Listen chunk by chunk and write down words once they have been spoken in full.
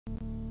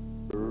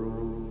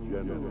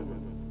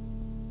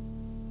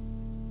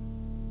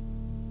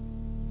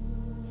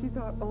She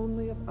thought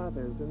only of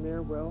others and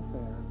their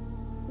welfare,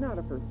 not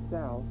of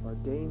herself or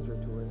danger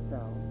to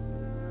herself.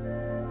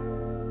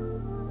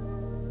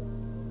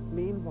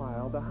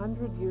 Meanwhile, the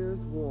 100 Years'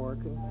 War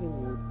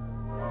continued,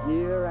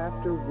 year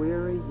after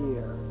weary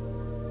year.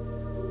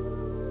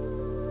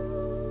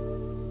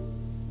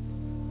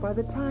 By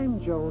the time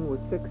Joan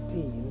was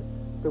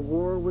 16, the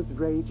war was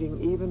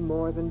raging even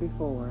more than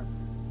before.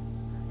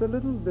 The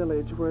little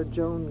village where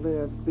Joan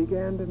lived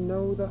began to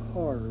know the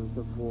horrors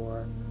of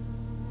war.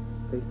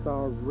 They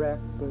saw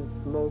wrecked and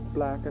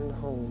smoke-blackened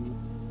homes.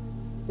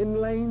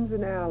 In lanes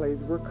and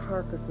alleys were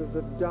carcasses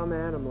of dumb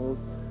animals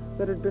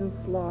that had been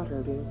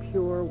slaughtered in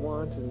pure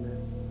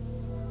wantonness.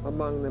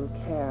 Among them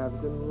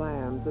calves and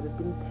lambs that had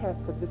been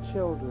pets of the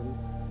children.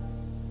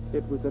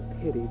 It was a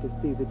pity to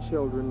see the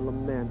children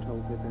lament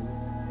over them.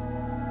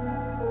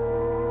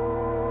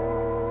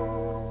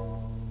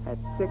 At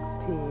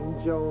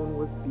 16, Joan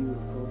was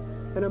beautiful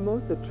and a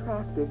most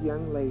attractive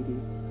young lady.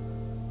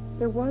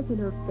 There was in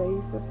her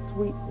face a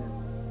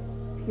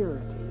sweetness,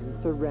 purity, and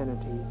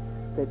serenity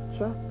that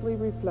justly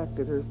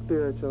reflected her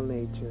spiritual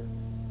nature.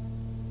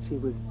 She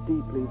was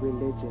deeply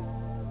religious,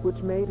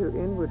 which made her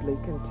inwardly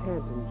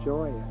content and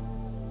joyous.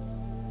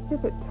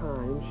 If at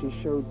times she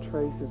showed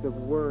traces of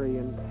worry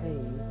and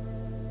pain,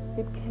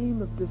 it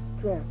came of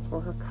distress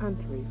for her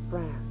country,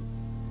 France,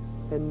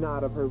 and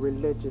not of her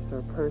religious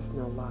or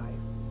personal life.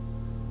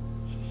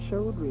 She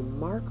showed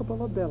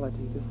remarkable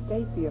ability to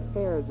state the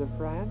affairs of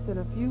France in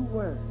a few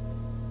words.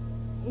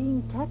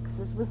 Paying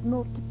taxes with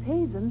naught to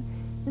pay them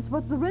is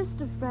what the rest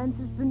of France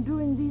has been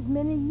doing these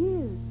many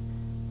years.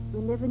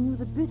 We never knew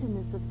the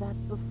bitterness of that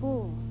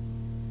before.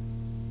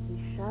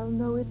 We shall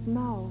know it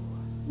now.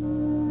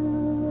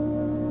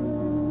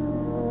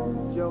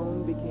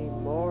 Joan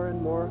became more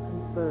and more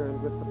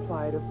concerned with the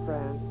plight of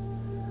France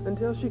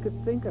until she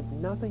could think of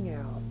nothing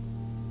else.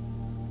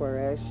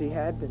 Whereas she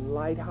had been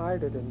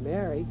light-hearted and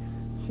merry,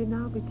 she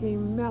now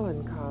became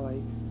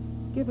melancholy,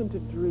 given to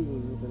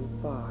dreams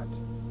and thought.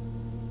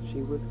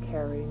 She was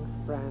carrying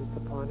France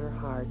upon her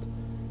heart,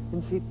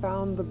 and she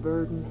found the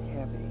burden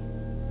heavy.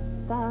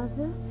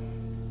 Father,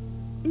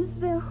 is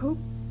there hope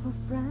for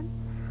France?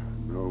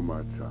 No,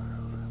 my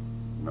child.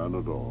 None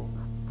at all.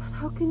 But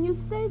how can you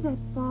say that,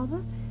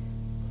 Father?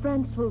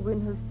 France will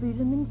win her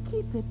freedom and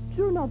keep it.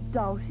 Do not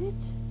doubt it.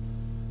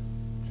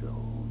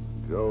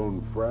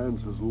 Joan,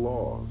 France is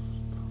lost.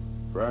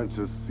 France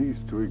has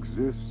ceased to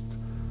exist.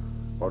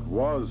 What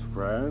was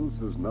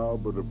France is now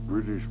but a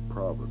British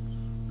province.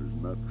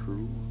 Isn't that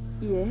true?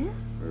 Yes.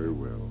 Very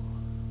well.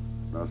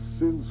 Now,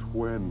 since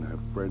when have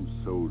French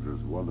soldiers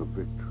won a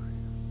victory?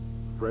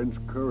 French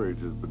courage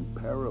has been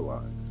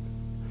paralyzed.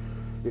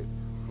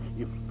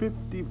 If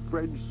 50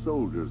 French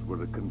soldiers were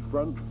to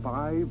confront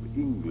 5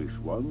 English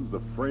ones, the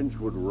French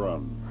would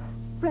run.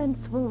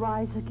 France will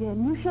rise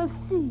again. You shall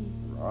see.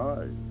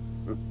 Rise?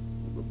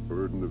 The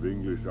burden of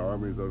English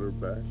armies on her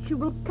back? She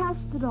will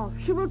cast it off.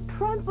 She will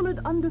trample it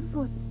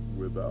underfoot.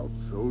 Without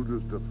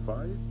soldiers to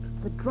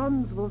fight? The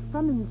drums will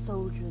summon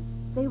soldiers.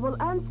 They will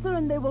answer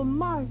and they will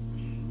march.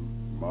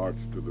 March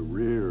to the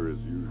rear as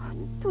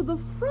usual. To the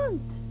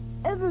front.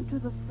 Ever to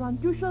the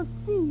front. You shall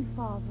see,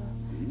 Father.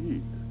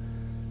 Indeed.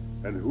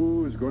 And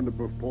who is going to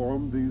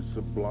perform these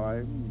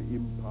sublime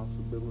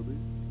impossibilities?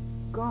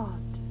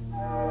 God.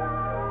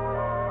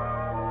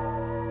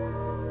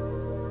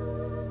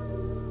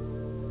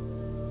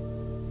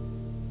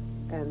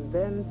 And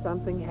then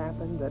something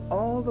happened that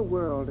all the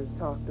world has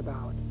talked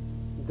about,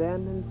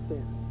 then and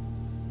since.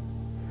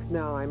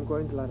 Now I'm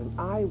going to let an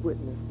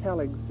eyewitness tell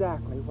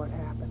exactly what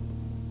happened.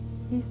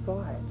 He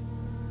saw it.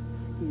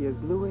 He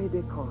is Louis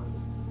de Conte,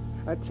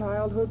 a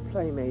childhood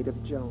playmate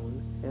of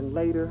Joan, and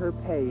later her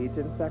page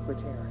and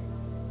secretary.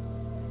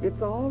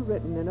 It's all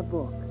written in a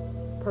book,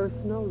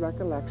 Personal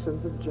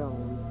Recollections of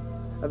Joan,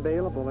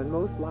 available in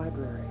most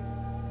libraries.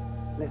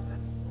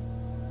 Listen.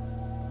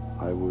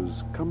 I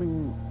was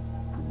coming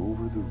from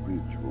over the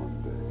ridge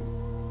one day.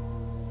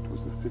 It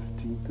was the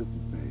 15th of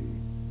May.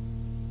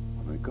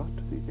 When I got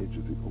to the edge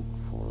of the oak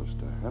forest,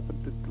 I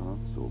happened to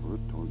glance over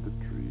toward the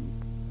tree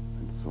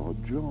and saw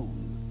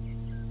Joan.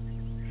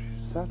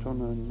 She sat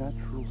on a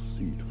natural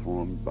seat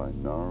formed by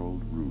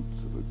gnarled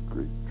roots of a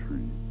great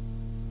tree.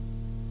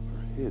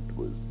 Her head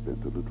was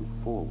bent a little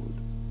forward,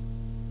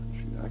 and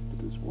she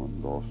acted as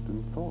one lost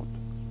in thought,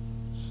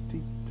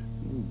 steeped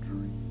in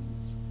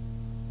dreams,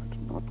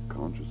 and not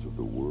conscious of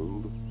the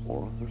world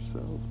or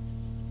herself.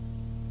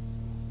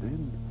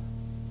 Then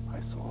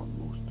I saw a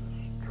most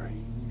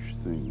strange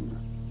thing.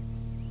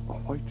 A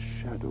white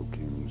shadow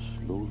came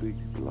slowly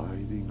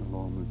gliding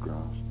along the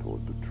grass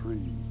toward the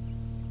tree.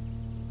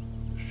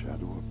 The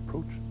shadow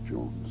approached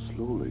Joan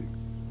slowly.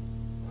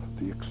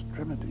 The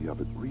extremity of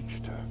it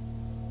reached her,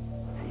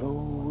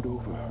 flowed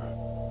over her,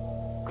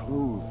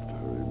 clothed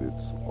her in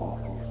its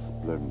awful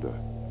splendor.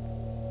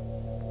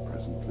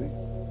 Presently,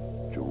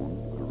 Joan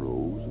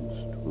arose and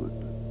stood,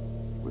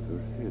 with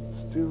her head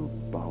still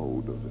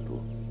bowed a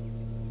little.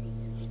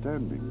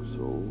 Standing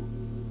so,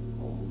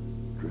 all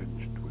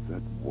drenched with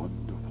that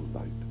wonderful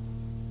light,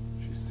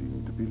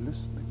 seemed to be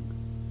listening,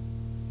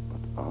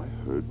 but I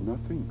heard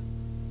nothing.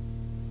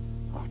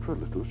 After a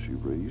little, she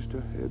raised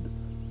her head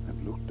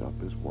and looked up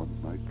as one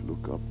might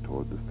look up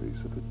toward the face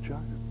of a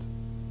giant.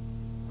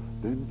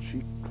 Then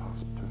she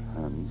clasped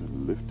her hands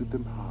and lifted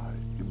them high,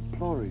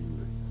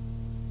 imploringly,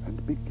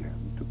 and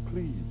began to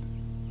plead.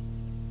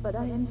 But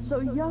I am so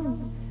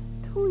young,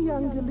 too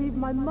young to leave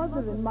my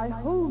mother and my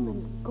home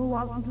and go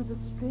out into the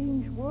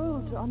strange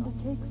world to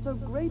undertake so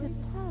great a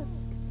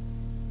task.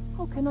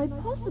 How can I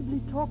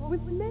possibly talk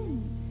with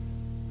men,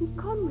 be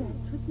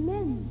comrades with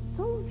men,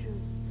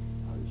 soldiers?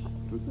 I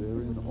stood there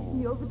in Give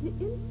me awe. over to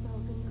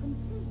insult and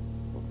contempt.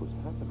 What was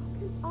happening?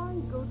 Can I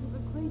go to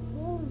the great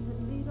wars and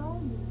lead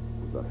armies?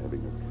 Was I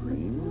having a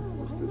dream?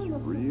 Was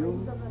this real?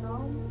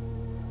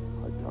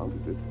 I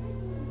doubted it,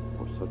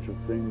 for such a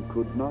thing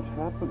could not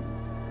happen.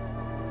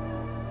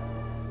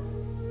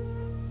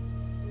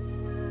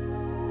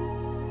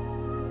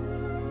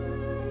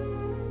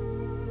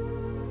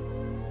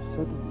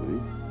 Suddenly,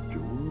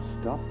 Joan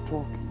stopped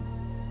talking.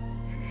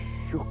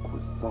 She shook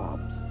with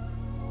sobs,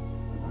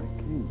 and I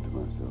came to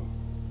myself,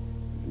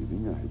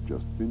 believing I had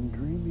just been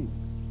dreaming.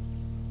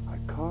 I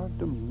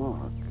carved a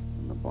mark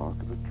in the bark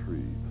of a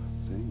tree,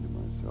 saying to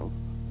myself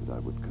that I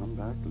would come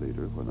back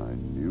later when I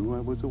knew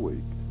I was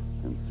awake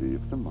and see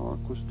if the mark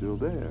was still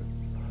there.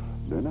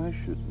 Then I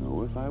should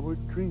know if I were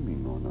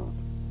dreaming or not.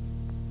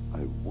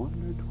 I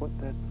wondered what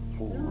that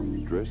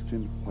form dressed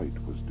in white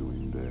was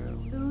doing there.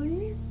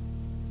 Louis?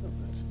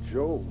 That's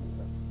Joan.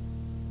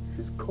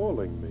 She's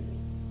calling me.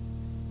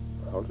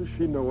 How does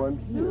she know I'm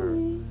here?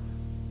 Louis?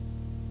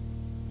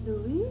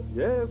 Louis?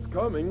 Yes,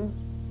 coming.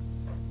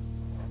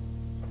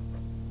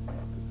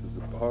 This is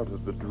a part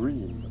of the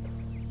dream.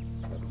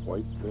 That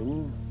white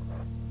thing,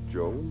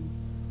 Joan,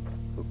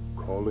 for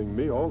calling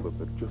me, all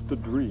of it, just a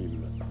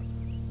dream.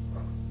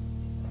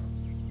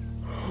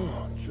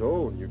 Oh,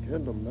 Joan, you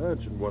can't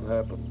imagine what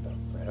happened.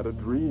 I had a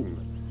dream.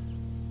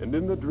 And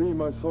in the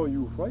dream, I saw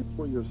you right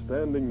where you're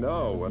standing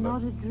now. It's And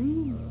not a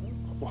dream.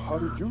 well, how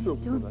did you know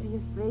Don't that? be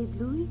afraid,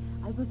 Louis.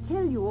 I will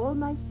tell you all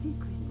my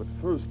secrets. But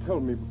first, tell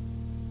me,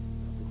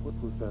 what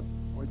was that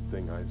white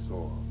thing I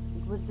saw?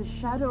 It was the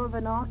shadow of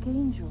an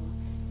archangel,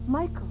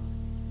 Michael,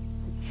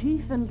 the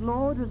chief and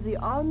lord of the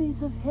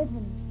armies of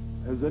heaven.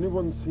 Has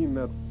anyone seen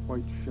that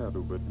white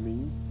shadow but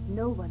me?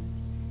 No one.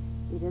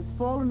 It has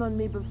fallen on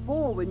me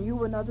before when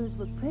you and others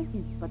were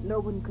present, but no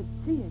one could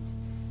see it.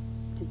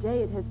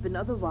 Today it has been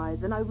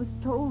otherwise, and I was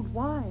told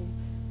why.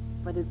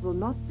 But it will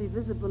not be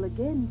visible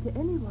again to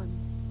anyone.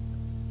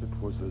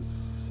 It was a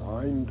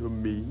sign to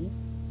me?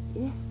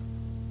 Yes,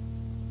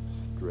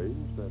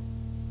 Strange that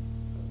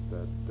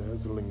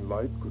dazzling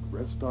light could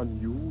rest on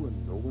you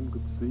and no one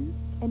could see it.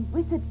 and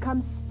with it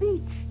comes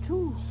speech,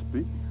 too.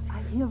 Speak. I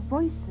hear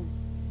voices.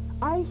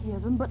 I hear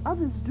them, but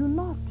others do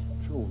not.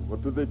 Joan,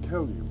 what do they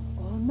tell you?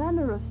 All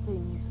manner of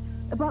things.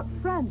 About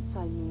France,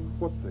 I mean.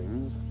 What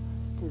things?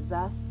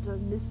 Disaster,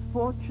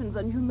 misfortunes,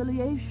 and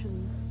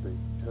humiliations. They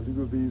tell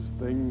you these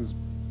things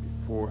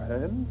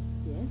beforehand?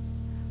 Yes,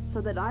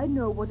 so that I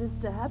know what is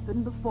to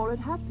happen before it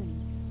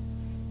happens.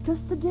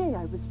 Just today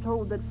I was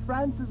told that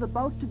France is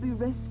about to be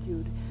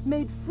rescued,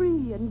 made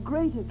free and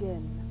great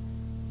again.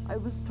 I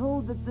was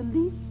told that the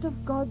least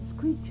of God's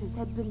creatures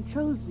had been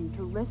chosen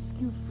to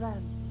rescue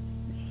France.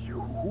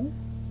 You?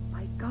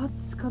 By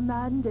God's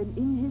command and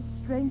in his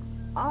strength,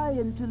 I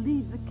am to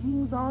lead the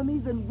king's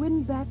armies and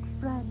win back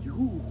France.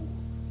 You?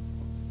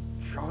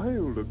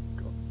 Child, a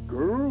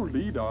girl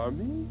lead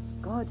armies?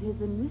 God has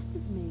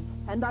enlisted me,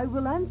 and I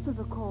will answer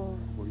the call.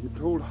 Were you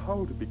told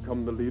how to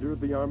become the leader of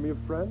the army of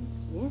France?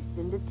 Yes,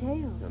 in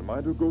detail. And am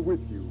I to go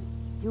with you?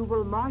 You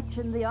will march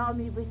in the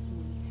army with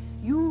me.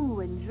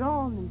 You and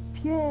Jean and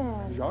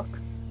Pierre. Jacques?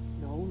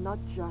 No, not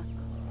Jacques.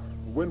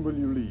 When will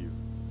you leave?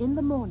 In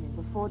the morning,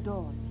 before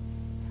dawn.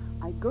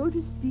 I go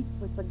to speak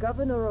with the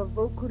governor of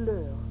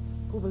Vaucouleurs,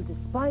 who will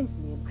despise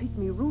me and treat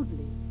me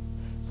rudely.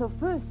 So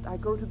first I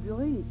go to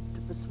Bury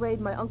to persuade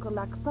my uncle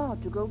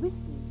Laxart to go with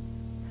me.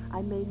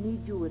 I may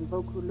need you in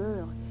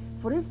Vaucouleurs,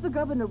 for if the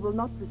governor will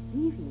not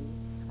receive me,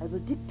 I will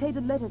dictate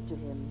a letter to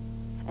him,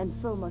 and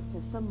so must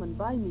have someone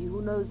by me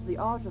who knows the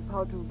art of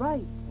how to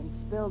write and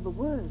spell the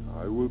words.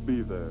 I will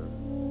be there.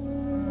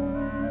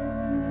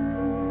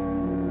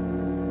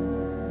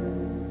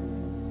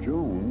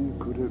 Joan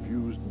could have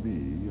used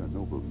me, a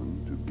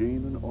nobleman, to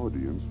gain an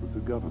audience with the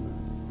governor.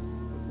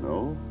 But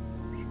no,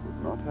 she would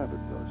not have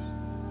it thus.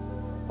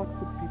 What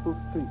would people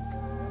think?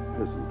 A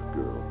peasant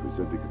girl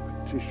presenting a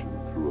petition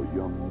through a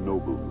young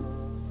nobleman.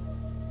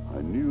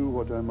 I knew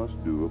what I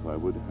must do if I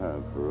would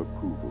have her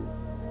approval.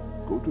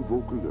 Go to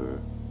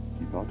Vaucouleurs,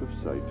 keep out of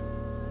sight,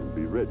 and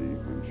be ready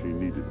when she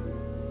needed me.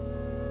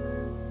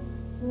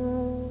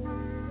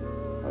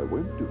 I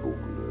went to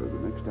Vaucouleurs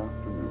the next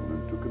afternoon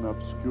and took an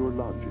obscure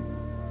lodging.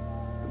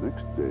 The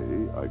next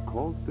day, I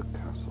called the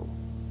castle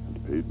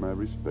and paid my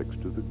respects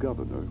to the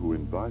governor, who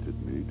invited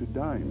me to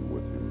dine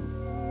with him.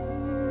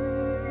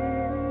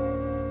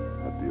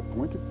 At the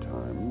appointed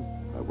time,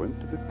 I went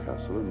to the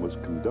castle and was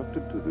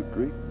conducted to the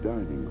great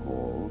dining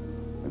hall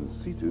and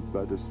seated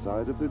by the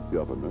side of the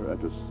governor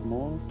at a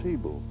small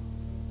table,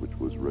 which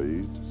was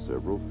raised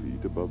several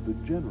feet above the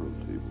general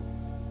table.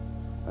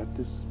 At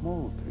this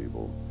small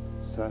table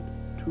sat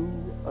 2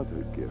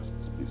 other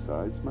guests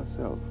besides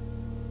myself,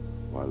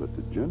 while at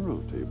the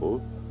general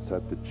table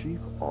sat the chief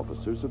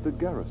officers of the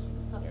garrison.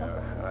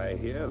 I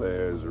hear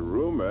there's a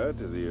rumor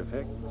to the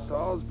effect that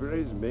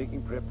Salisbury's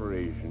making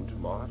preparation to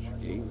march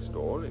against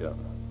Orleans.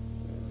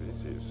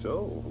 If this is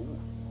so,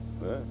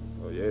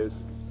 oh yes,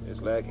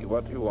 lackey,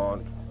 what do you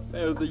want?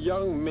 There's a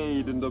young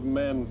maid and a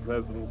man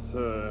present,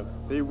 sir.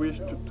 They wish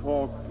to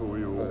talk to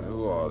you.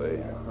 Who are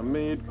they? A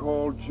maid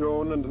called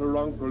Joan and her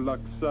uncle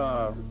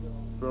Laxar.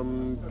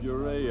 From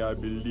Buret, I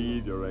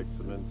believe, Your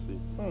Excellency.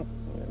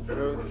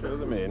 Show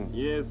them in.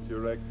 Yes,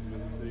 Your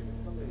Excellency.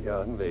 The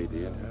young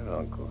lady and her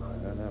uncle.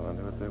 And I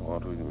wonder what they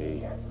want with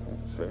me.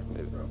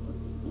 Certainly.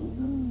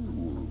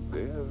 Ooh,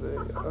 there they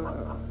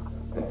are.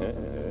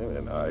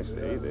 And I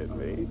say that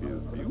maid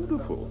is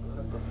beautiful.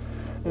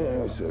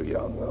 So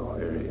young, though,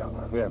 very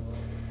young.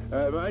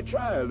 Yeah. My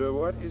child,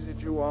 what is it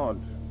you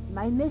want?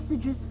 My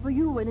message is for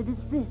you, and it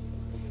is this.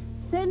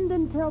 Send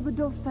and tell the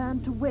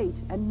Dauphin to wait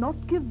and not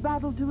give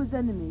battle to his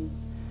enemies,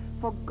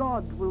 for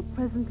God will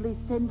presently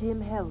send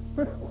him help.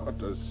 What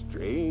a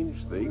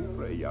strange thing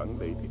for a young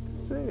lady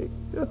to say.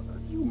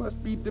 You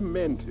must be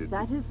demented.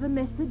 That is the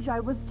message I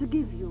was to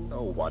give you.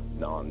 Oh, what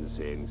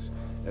nonsense.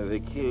 The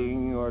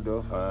king, or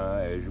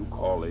Dauphin, as you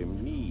call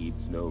him,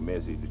 needs no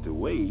message to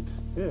wait.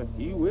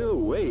 He will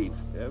wait.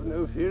 Have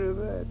no fear of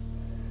that.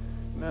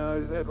 Now,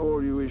 is that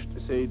all you wish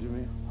to say to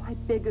me? I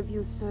beg of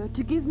you, sir,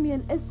 to give me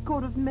an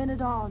escort of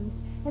men-at-arms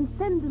and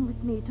send them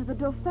with me to the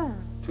Dauphin.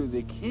 To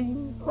the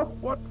king?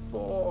 What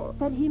for?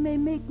 That he may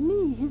make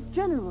me his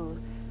general,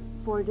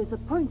 for it is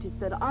appointed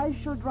that I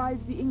shall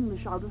drive the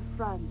English out of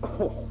France.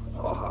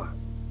 Oh,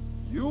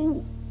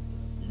 you?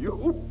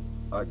 You?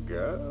 A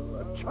girl?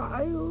 A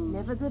child?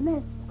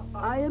 Nevertheless,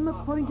 I am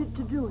appointed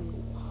to do it.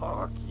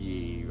 Hark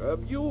ye,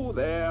 you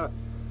there.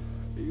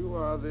 You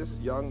are this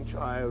young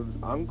child's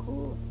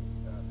uncle?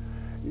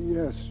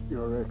 Yes,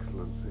 Your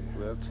Excellency.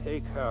 Well,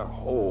 take her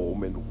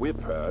home and whip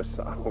her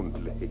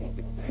soundly.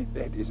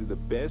 That is the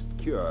best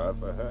cure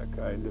for her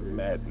kind of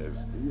madness.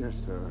 Yes,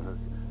 sir.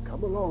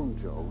 Come along,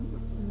 Joan.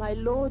 My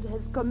lord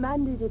has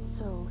commanded it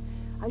so.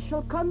 I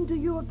shall come to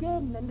you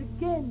again and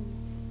again,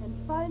 and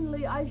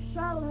finally I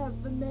shall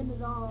have the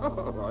men-at-arms.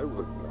 Oh, I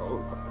would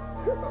know.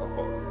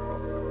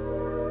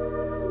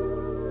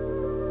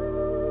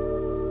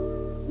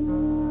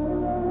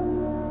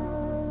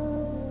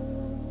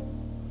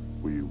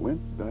 We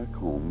went back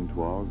home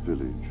to our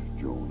village,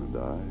 Joan and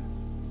I.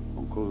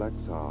 Uncle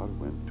Laxar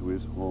went to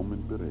his home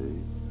in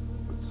Beret,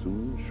 but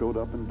soon showed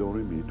up in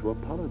Domremy to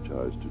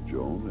apologize to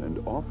Joan and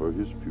offer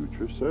his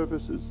future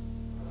services.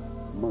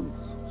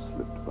 Months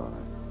slipped by.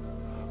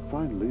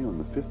 Finally, on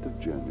the 5th of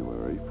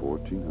January,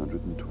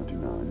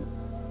 1429,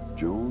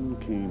 Joan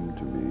came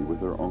to me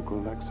with her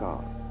Uncle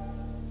Laxar.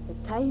 The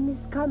time is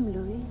come,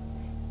 Louis.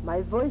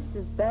 My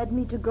voices bade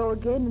me to go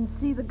again and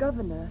see the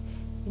governor.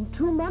 In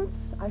 2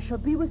 months, I shall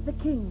be with the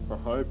king.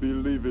 I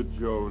believe it,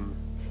 Joan.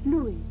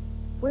 Louis,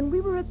 when we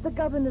were at the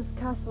governor's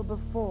castle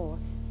before,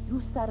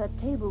 you sat at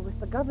table with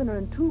the governor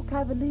and 2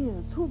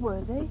 cavaliers. Who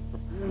were they?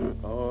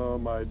 Ah,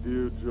 my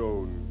dear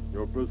Joan,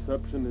 your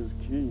perception is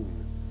keen.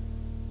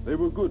 They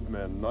were good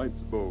men,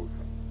 knights both.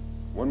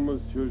 One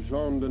was Sieur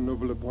Jean de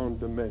Novelepont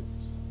de Metz.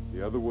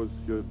 The other was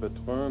Sieur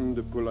Bertrand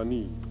de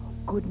Poligny.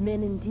 Good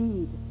men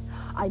indeed.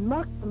 I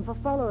marked them for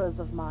followers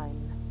of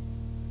mine.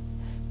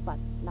 But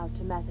now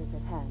to matters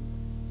at hand.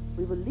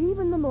 We will leave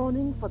in the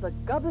morning for the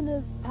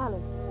governor's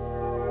palace.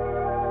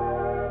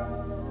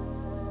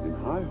 In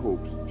high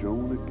hopes,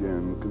 Joan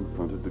again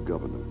confronted the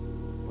governor,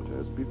 but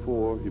as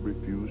before, he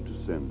refused to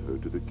send her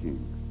to the king.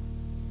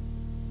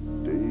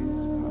 Days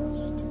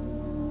passed.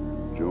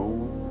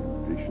 Joan,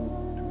 impatient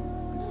to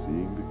be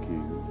seeing the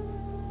king,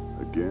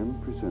 again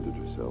presented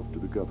herself to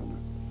the governor.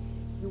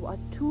 You are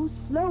too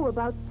slow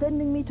about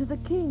sending me to the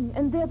king,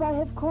 and thereby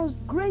have caused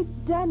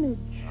great damage.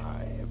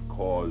 I have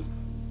caused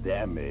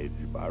damage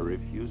by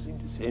refusing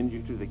to send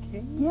you to the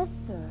king? Yes,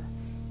 sir.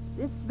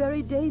 This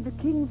very day the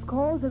king's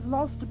cause has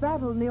lost a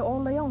battle near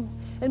Orleans,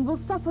 and will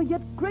suffer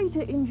yet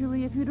greater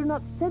injury if you do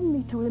not send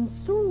me to him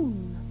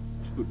soon.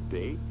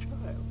 Today,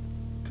 child?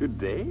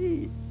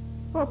 Today?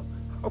 Oh,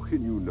 how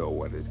can you know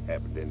what has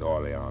happened in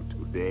Orleans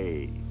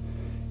today?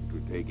 It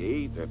would take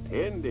 8 or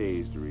 10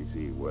 days to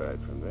receive word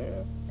from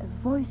there. A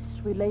voice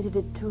related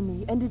it to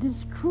me, and it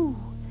is true.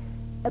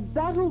 A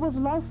battle was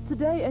lost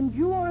today, and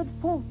you are at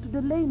fault to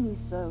delay me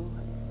so.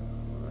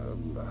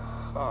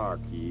 Hark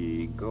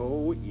ye,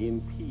 go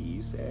in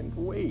peace and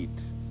wait.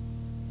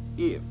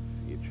 If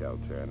it shall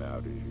turn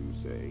out as you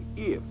say,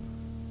 if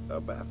a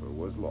battle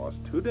was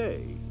lost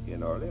today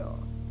in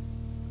Orleans,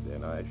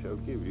 then I shall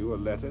give you a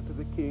letter to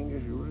the king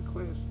as you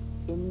request.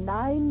 In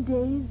 9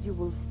 days you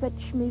will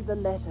fetch me the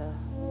letter.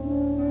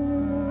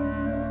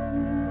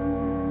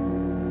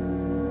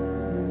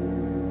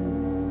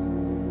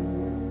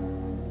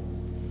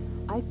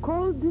 I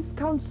called this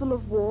council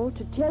of war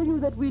to tell you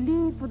that we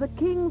leave for the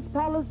king's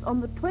palace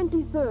on the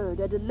 23rd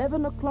at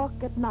 11 o'clock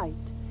at night.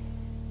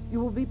 You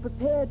will be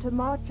prepared to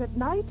march at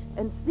night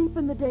and sleep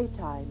in the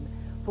daytime,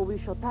 for we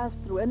shall pass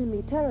through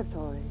enemy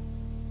territory.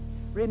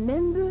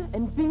 Remember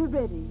and be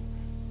ready.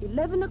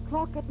 11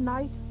 o'clock at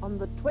night on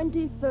the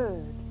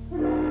 23rd.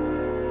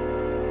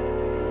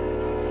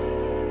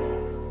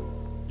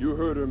 You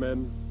heard her,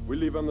 men. We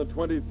leave on the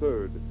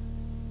 23rd.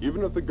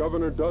 Even if the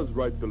governor does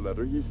write the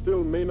letter, he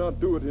still may not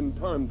do it in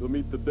time to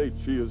meet the date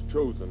she has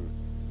chosen.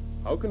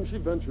 How can she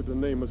venture to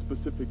name a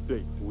specific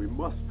date? We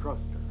must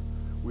trust her.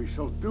 We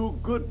shall do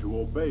good to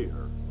obey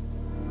her.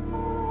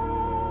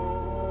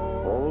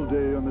 All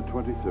day on the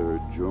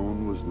 23rd,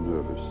 Joan was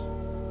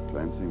nervous,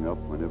 glancing up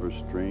whenever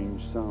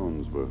strange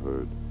sounds were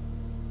heard.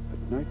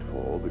 At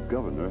nightfall, the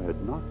governor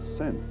had not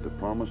sent the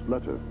promised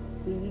letter.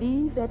 We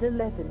leave at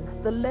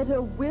 11. The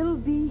letter will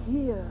be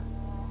here.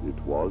 It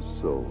was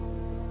so.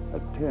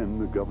 At 10,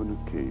 the governor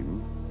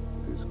came,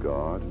 with his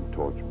guard and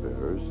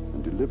torchbearers,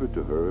 and delivered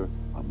to her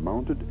a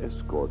mounted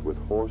escort with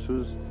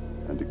horses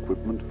and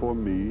equipment for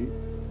me,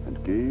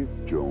 and gave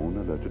Joan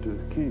a letter to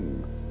the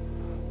king.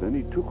 Then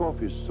he took off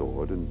his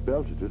sword and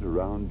belted it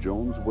around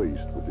Joan's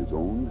waist with his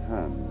own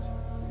hands.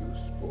 You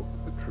spoke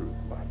the truth,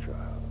 my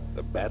child.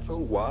 The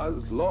battle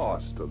was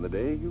lost on the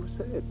day you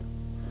said.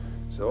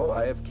 So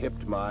I have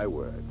kept my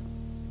word.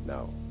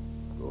 Now,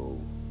 go.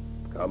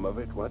 Come of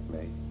it what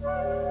may.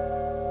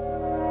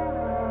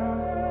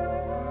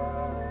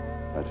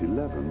 At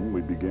 11,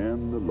 we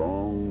began the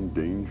long,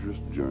 dangerous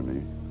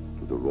journey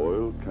to the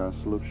royal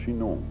castle of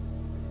Chinon.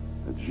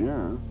 At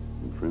Gien,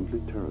 in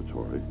friendly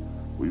territory,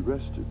 we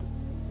rested,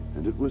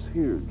 and it was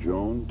here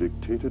Joan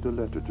dictated a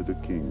letter to the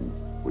king,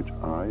 which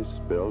I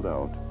spelled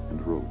out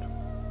and wrote.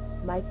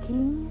 My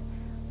king,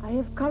 I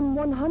have come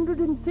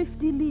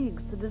 150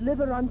 leagues to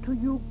deliver unto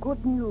you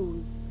good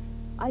news.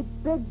 I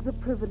beg the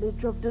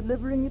privilege of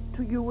delivering it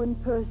to you in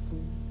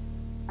person.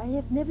 I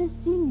have never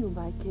seen you,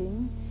 my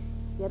king,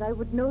 yet I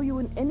would know you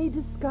in any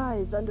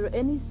disguise under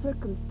any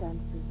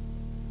circumstances.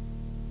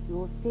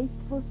 Your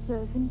faithful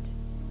servant,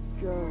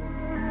 Joan.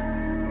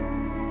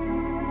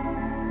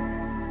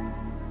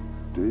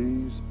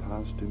 Days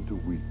passed into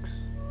weeks,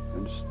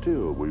 and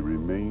still we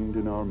remained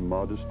in our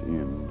modest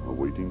inn,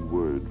 awaiting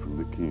word from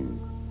the king.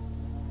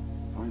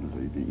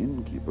 Finally, the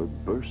innkeeper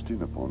burst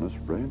in upon us,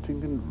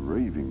 ranting and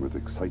raving with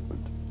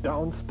excitement.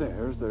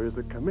 Downstairs there is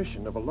a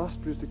commission of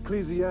illustrious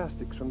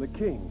ecclesiastics from the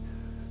king.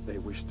 They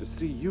wish to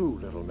see you,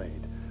 little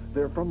maid.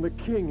 They're from the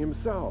king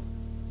himself.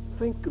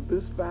 Think of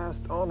this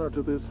vast honor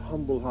to this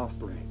humble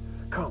hostelry.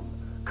 Come,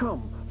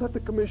 come, let the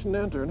commission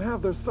enter and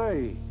have their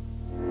say.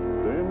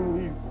 Then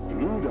he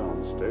flew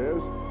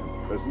downstairs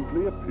and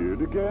presently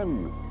appeared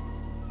again,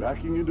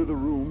 backing into the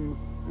room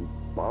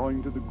and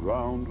bowing to the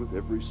ground with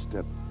every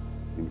step,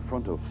 in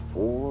front of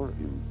 4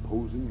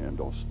 imposing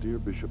and austere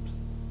bishops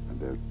and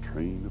their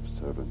train of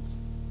servants.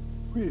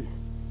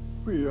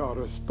 We are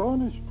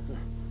astonished,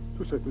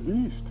 to say the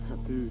least,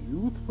 at the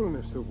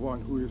youthfulness of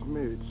one who has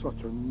made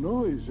such a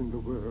noise in the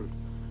world.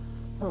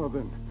 Now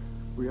then,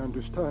 we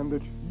understand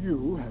that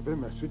you have a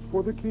message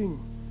for the king.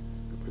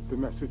 Put the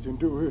message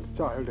into her,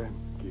 child, and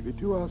give it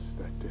to us,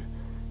 that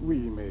we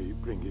may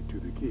bring it to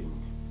the king.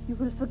 You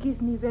will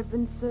forgive me,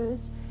 reverend sirs,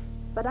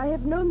 but I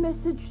have no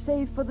message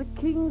save for the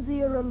king's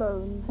ear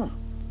alone. Huh.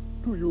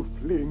 Do you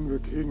fling the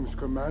king's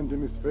command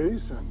in his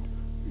face and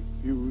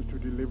refuse to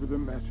deliver the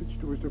message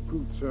to his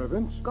approved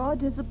servants?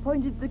 God has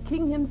appointed the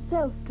king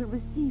himself to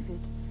receive it.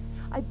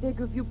 I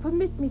beg of you,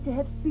 permit me to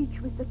have speech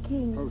with the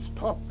king. Oh,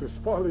 stop this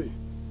folly.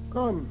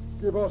 Come,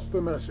 give us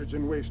the message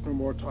and waste no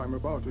more time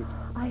about it.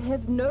 I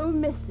have no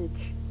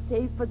message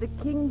save for the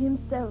king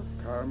himself.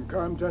 Come,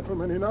 come,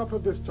 gentlemen, enough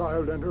of this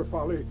child and her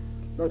folly.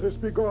 Let us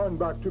be gone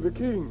back to the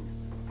king.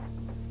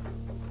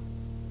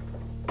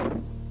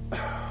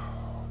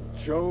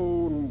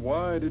 Joan,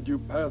 why did you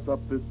pass up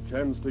this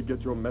chance to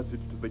get your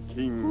message to the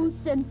king? Who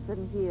sent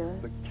them here?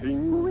 The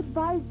king? Who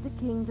advised the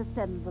king to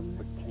send them?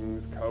 The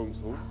king's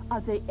council?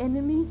 Are they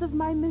enemies of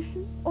my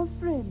mission or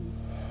friends?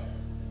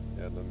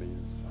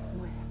 Enemies.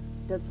 Well,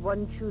 does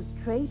one choose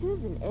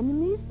traitors and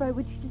enemies by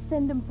which to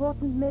send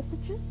important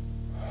messages?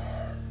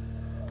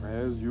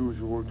 As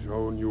usual,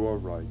 Joan, you are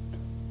right.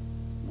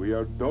 We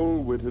are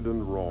dull-witted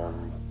and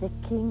wrong. The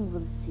king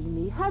will see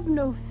me. Have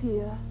no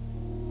fear.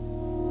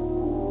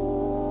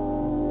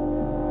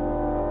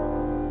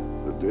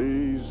 The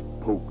days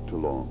poked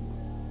along.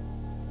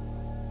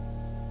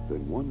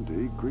 Then one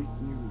day, great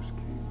news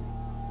came.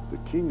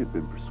 The king had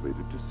been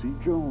persuaded to see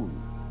Joan.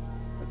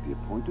 At the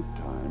appointed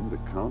time, the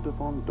Count of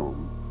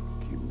Vendôme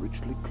came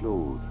richly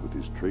clothed with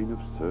his train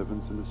of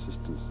servants and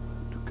assistants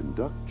to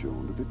conduct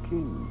Joan to the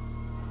king.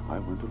 I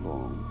went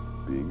along,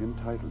 being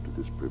entitled to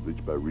this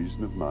privilege by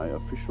reason of my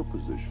official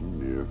position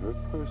near her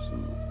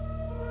person.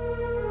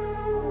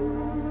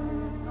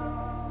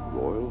 The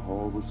royal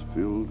hall was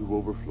filled to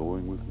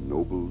overflowing with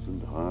nobles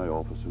and high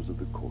officers of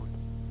the court.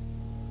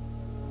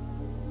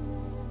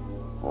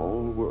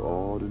 All were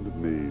awed and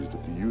amazed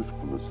at the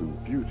youthfulness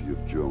and beauty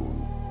of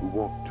Joan, who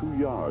walked 2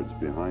 yards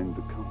behind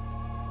the count.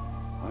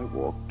 I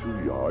walked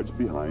 2 yards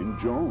behind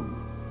Joan.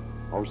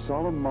 Our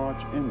solemn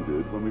march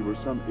ended when we were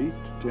some 8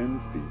 to 10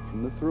 feet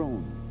from the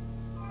throne.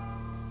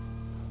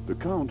 The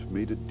Count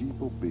made a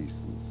deep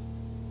obeisance,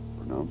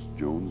 pronounced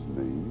Joan's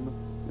name,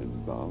 then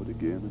bowed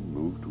again and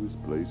moved to his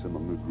place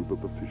among a group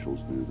of officials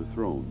near the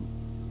throne.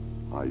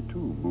 I,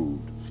 too,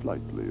 moved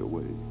slightly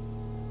away.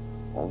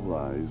 All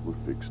eyes were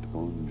fixed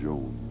upon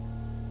Joan.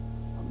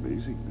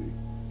 Amazingly,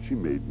 she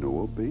made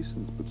no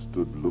obeisance, but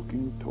stood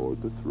looking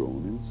toward the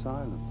throne in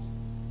silence.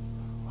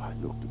 I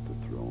looked at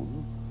the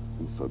throne,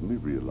 and suddenly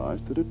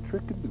realized that a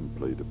trick had been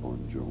played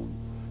upon Joan.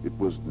 It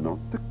was not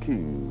the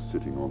king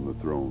sitting on the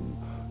throne.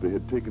 They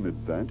had taken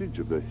advantage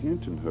of the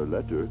hint in her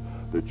letter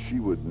that she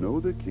would know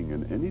the king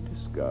in any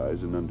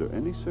disguise and under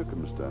any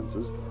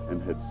circumstances,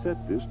 and had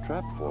set this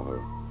trap for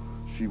her.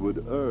 She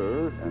would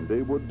err, and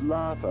they would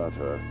laugh at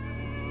her.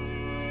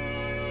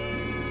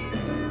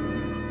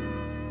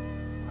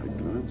 I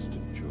glanced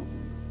at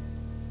Joan.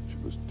 She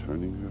was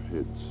turning her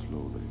head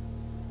slowly,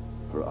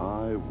 her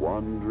eye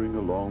wandering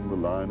along the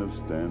line of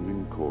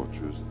standing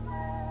courtiers,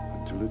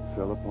 until it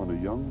fell upon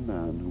a young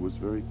man who was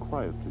very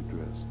quietly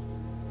dressed.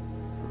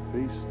 Her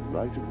face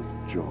lighted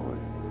with joy,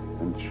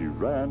 and she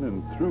ran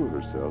and threw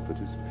herself at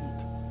his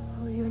feet.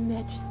 Oh, your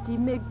majesty,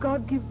 may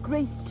God give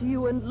grace to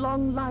you and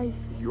long life.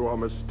 You are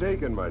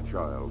mistaken, my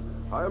child.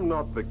 I am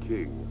not the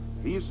king.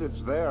 He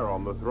sits there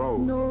on the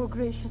throne. No,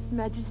 gracious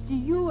majesty,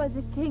 you are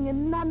the king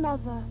and none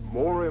other.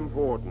 More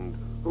important,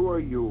 who are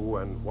you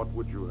and what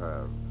would you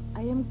have?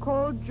 I am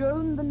called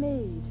Joan the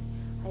Maid.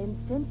 I am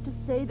sent to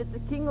say that the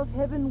King of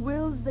Heaven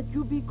wills that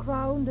you be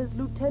crowned as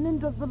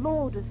lieutenant of the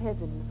Lord of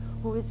Heaven,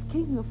 who is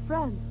King of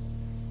France.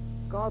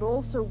 God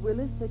also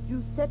willeth that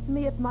you set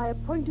me at my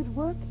appointed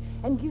work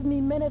and give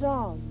me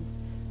men-at-arms.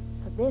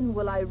 For then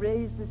will I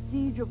raise the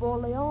siege of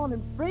Orleans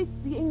and break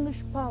the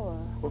English power.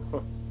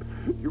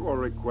 You are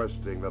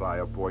requesting that I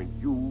appoint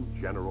you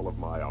general of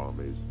my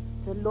armies.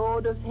 The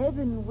Lord of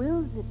Heaven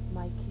wills it,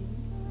 my king.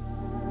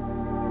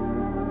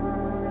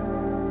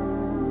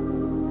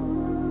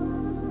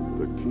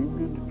 The king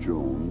and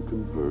Joan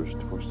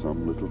conversed for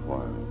some little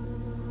while.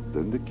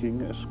 Then the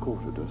king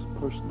escorted us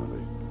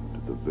personally to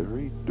the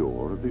very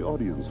door of the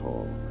audience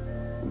hall,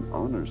 an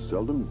honor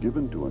seldom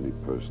given to any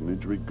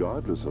personage,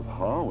 regardless of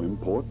how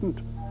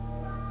important.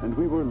 And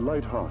we were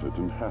light-hearted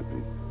and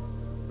happy,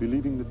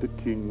 believing that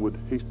the king would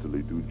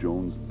hastily do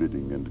Joan's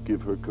bidding and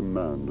give her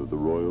command of the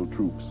royal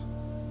troops.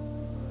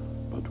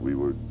 But we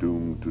were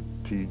doomed to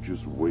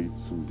tedious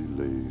waits and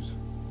delays,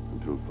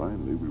 until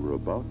finally we were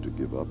about to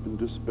give up in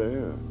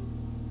despair.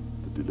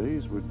 The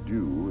delays were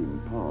due, in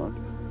part,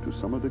 to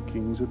some of the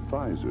king's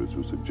advisors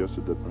who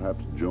suggested that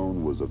perhaps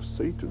Joan was of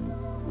Satan,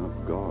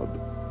 not God.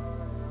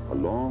 A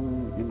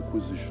long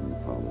inquisition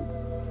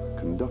followed,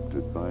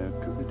 conducted by a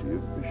committee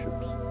of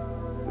bishops.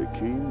 They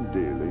came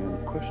daily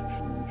and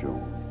questioned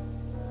Joan,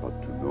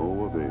 but to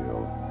no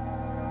avail.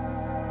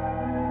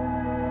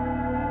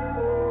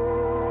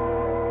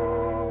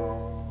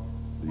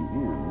 The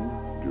inn,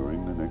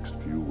 during the next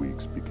few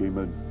weeks, became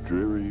a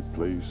dreary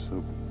place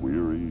of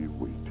weary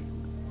waiting.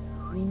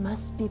 We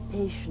must be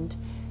patient.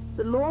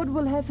 The Lord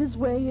will have his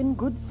way in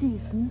good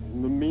season.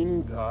 In the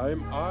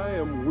meantime, I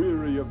am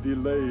weary of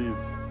delays.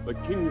 The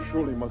king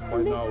surely must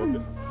by now have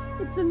Listen,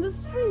 it's in the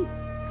street.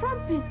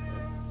 Trumpets.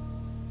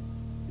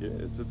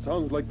 Yes, it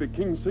sounds like the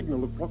king's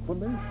signal of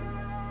proclamation.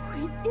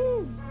 It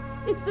is.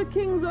 It's the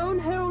king's own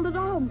herald at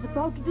arms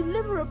about to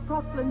deliver a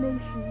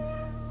proclamation.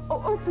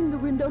 Oh, open the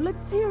window.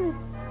 Let's hear it.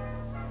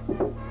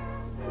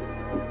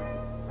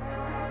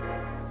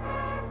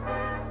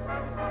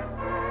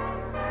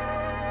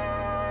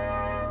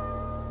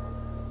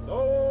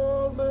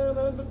 All men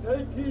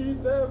take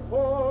heed,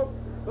 therefore,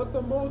 that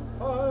the Most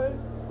High,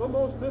 the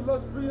most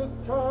illustrious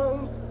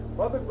Charles,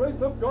 by the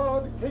grace of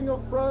God, King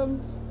of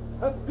France,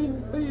 hath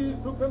been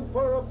pleased to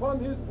confer upon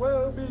his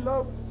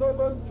well-beloved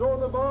servant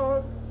Joan of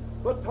Arc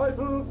the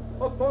title,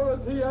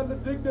 authority, and the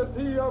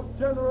dignity of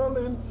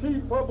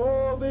General-in-Chief of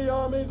all the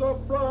armies of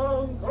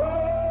France.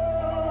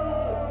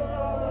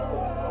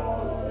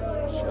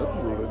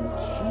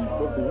 General-in-Chief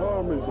of the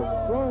armies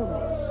of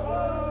France.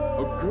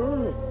 A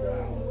girl,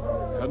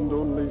 and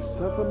only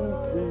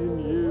 17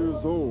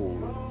 years old.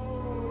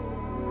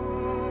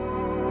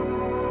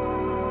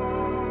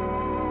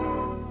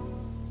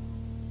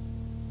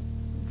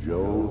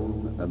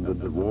 Joan and the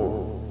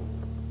dwarf.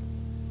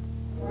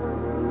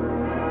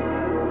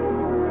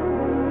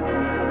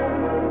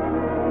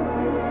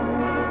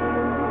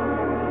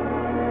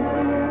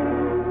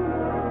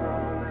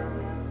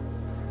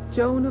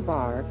 Joan of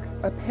Arc,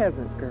 a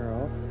peasant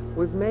girl,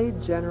 was made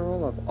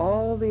general of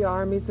all the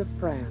armies of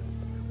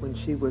France when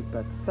she was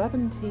but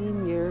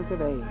 17 years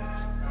of age.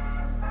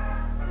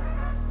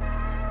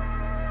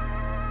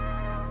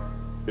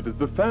 It is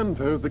the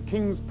fanfare of the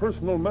king's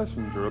personal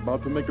messenger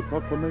about to make a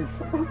proclamation.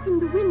 Open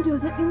the window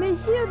that we may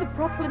hear the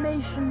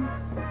proclamation.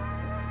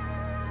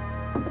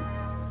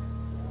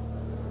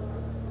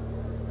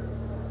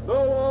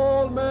 Know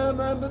all men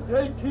and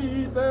take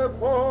heed,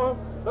 therefore,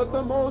 that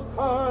the Most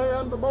High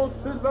and the most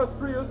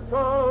illustrious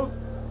Charles,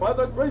 by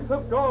the grace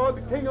of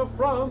God, King of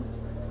France,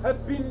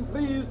 hath been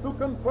pleased to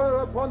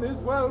confer upon his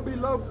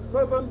well-beloved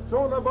servant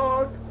Joan of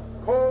Arc,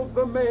 called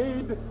the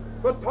Maid,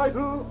 the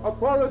title,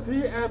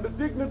 authority, and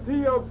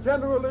dignity of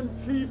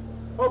General-in-Chief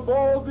of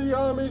all the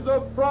armies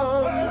of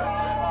France.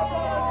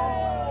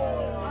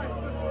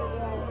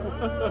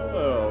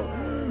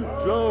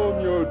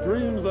 Joan, your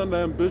dreams and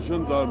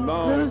ambitions are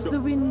now... Close the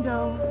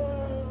window.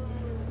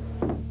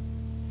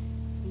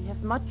 We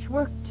have much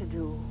work to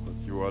do. But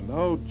you are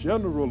now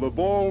General of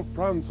all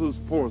France's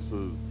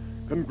forces.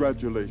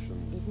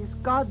 Congratulations. It is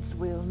God's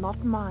will,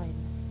 not mine.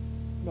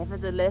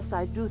 Nevertheless,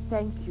 I do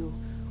thank you,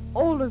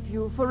 all of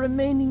you, for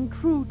remaining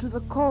true to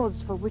the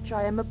cause for which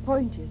I am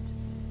appointed.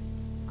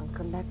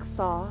 Uncle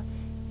Laxar,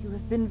 you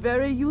have been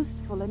very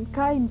useful and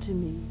kind to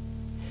me.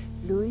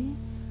 Louis,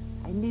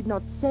 I need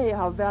not say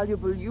how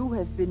valuable you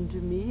have been to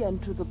me and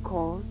to the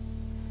cause.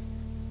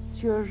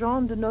 Sieur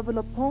Jean de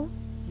Novelepont,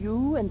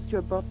 you and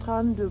Sieur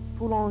Bertrand de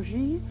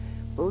Poulengy,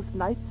 both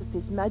knights of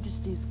His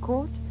Majesty's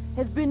court,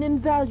 have been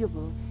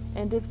invaluable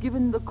and have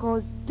given the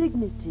cause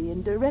dignity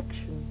and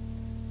direction.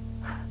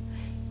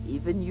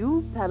 Even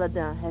you,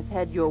 Paladin, have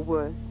had your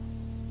worth.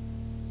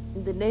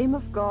 In the name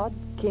of God,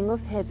 King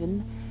of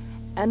Heaven,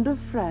 and of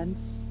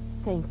France,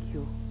 thank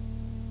you.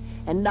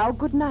 And now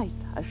good night.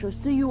 I shall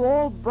see you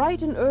all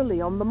bright and early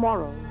on the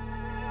morrow.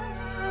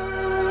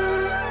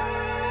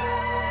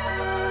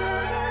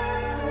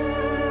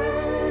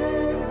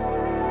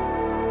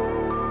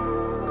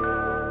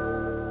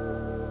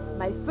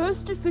 My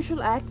first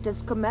official act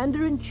as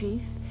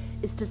Commander-in-Chief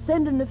is to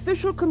send an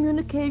official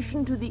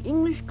communication to the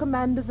English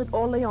commanders at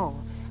Orléans,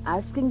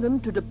 asking them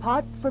to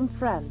depart from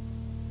France.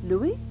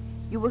 Louis,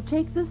 you will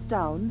take this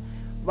down,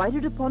 write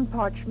it upon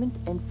parchment,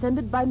 and send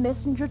it by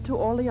messenger to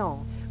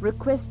Orléans,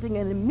 requesting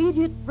an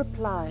immediate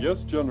reply.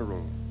 Yes,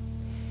 General.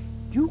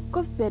 Duke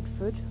of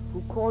Bedford,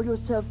 who call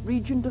yourself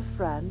Regent of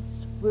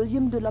France,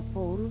 William de la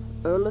Pole,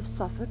 Earl of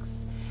Suffolk,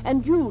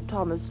 and you,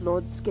 Thomas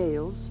Lord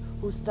Scales,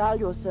 who style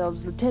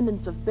yourselves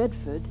Lieutenants of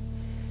Bedford,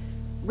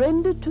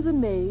 render to the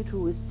maid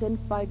who is sent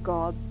by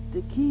God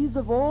the keys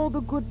of all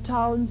the good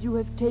towns you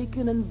have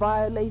taken and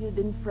violated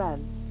in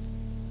France.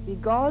 Be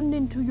gone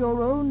into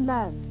your own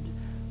land,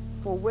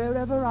 for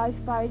wherever I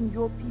find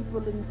your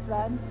people in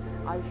France,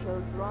 I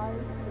shall drive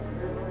them.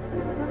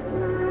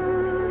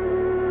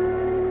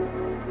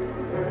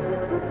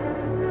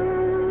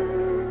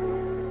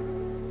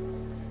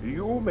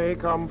 You may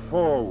come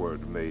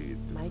forward, maid.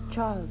 My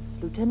Charles,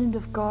 Lieutenant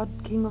of God,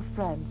 King of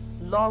France,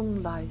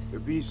 long life.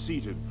 Be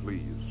seated,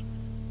 please.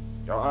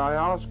 I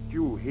ask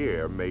you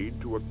here,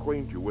 maid, to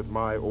acquaint you with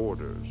my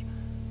orders.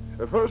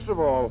 First of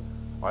all,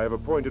 I have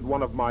appointed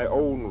one of my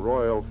own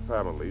royal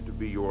family to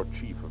be your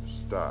chief of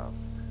staff.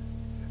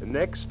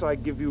 Next, I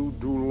give you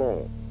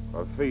Doulon,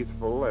 a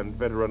faithful and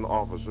veteran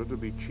officer, to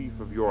be chief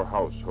of your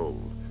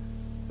household.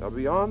 Now,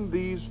 beyond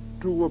these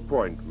two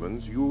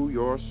appointments, you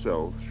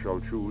yourself shall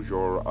choose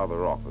your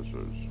other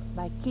officers.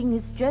 My king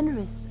is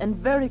generous and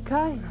very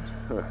kind.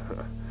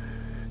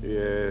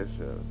 Yes.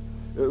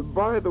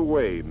 By the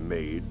way,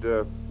 maid,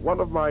 one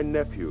of my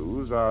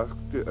nephews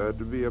asked to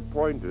be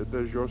appointed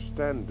as your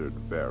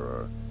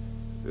standard-bearer.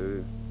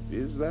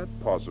 Is that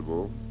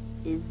possible?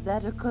 Is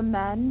that a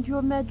command,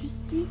 Your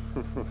Majesty?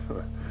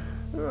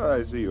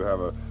 I see you have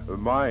a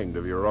mind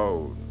of your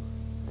own.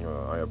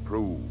 I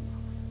approve.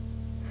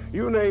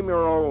 You name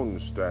your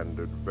own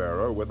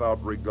standard-bearer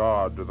without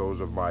regard to those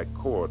of my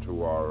court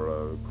who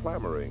are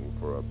clamoring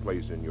for a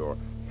place in your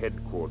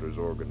headquarters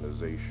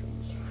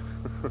organizations.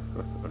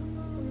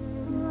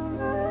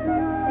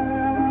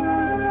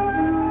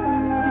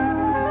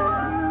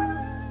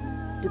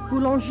 De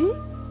Poulengy,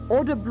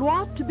 order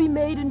Blois to be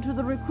made into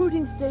the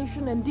recruiting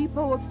station and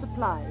depot of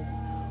supplies.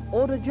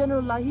 Order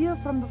General Lahire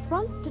from the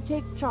front to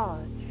take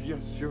charge.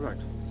 Yes, Your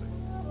Excellency.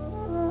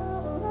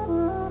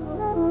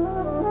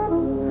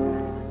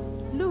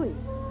 Louis,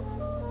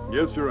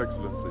 Yes, Your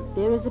Excellency.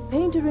 there is a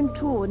painter in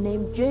Tours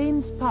named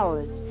James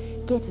Powers.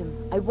 Get him.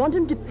 I want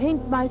him to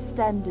paint my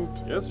standard.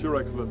 Yes, Your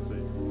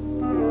Excellency.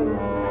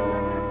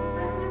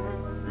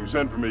 You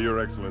sent for me, Your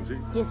Excellency.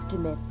 Yes, de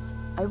Metz.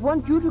 I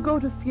want you to go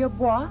to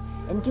Fierbois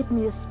and get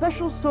me a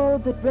special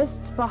sword that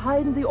rests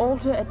behind the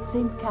altar at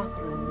St.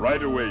 Catherine.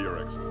 Right away, Your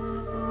Excellency.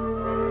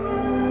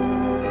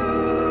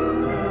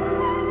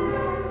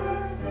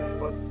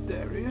 But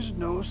there is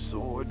no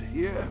sword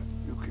here.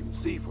 You can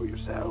see for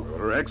yourself.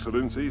 Her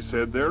Excellency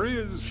said there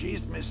is.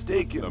 She's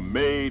mistaken. The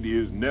maid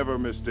is never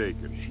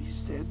mistaken. She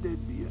said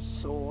there'd be a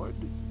sword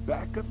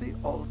back of the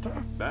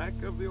altar.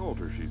 Back of the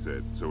altar, she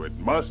said, so it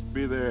must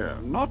be there.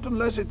 Not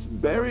unless it's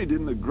buried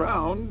in the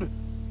ground.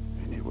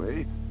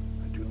 Anyway,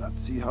 I do not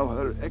see how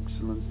Her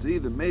Excellency,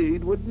 the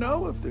maid, would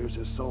know if there's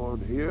a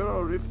sword here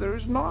or if there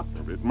is not.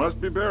 It must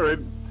be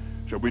buried.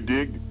 Shall we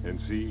dig and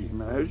see?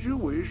 As you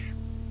wish.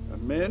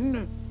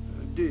 Men,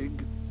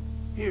 dig.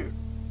 Here.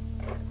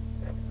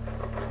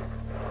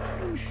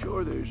 Are you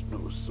sure there's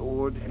no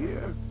sword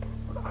here?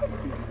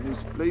 I've been in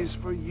this place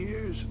for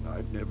years, and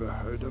I've never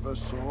heard of a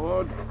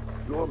sword.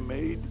 Your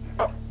maid...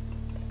 Oh,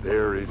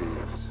 there it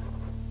is.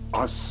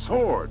 A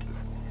sword.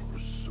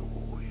 So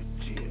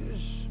it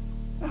is.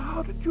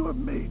 How did your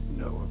maid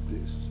know of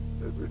this?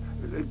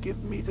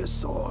 Give me the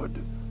sword.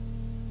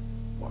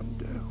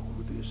 wonder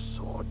who this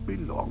sword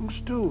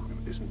belongs to.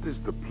 Isn't this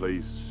the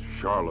place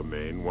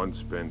Charlemagne once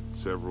spent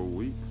several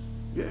weeks?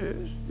 Yes,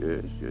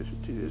 it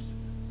is.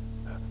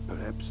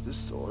 Perhaps the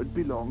sword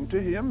belonged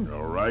to him.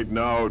 Well, right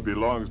now it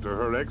belongs to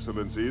Her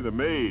Excellency, the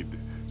maid.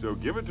 So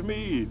give it to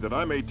me, that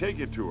I may take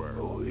it to her.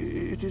 Oh,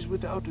 it is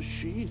without a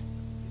sheath.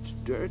 It's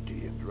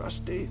dirty and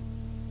rusty.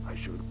 I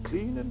shall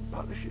clean and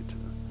polish it.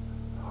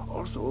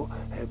 Also,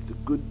 have the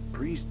good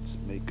priests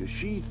make a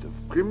sheath of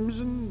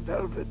crimson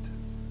velvet.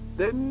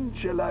 Then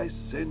shall I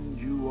send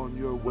you on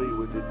your way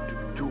with it to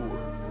Tours.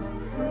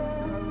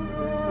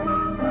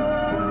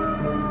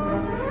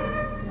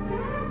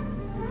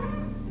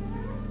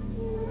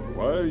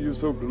 Why are you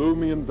so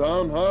gloomy and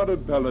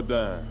downhearted,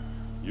 Paladin?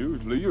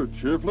 Usually you're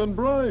cheerful and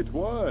bright.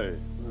 Why?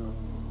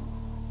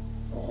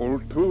 The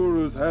whole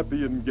tour is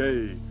happy and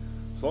gay.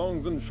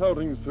 Songs and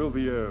shoutings fill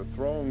the air.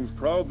 Throngs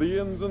crowd the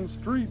inns and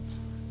streets.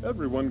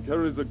 Everyone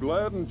carries a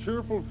glad and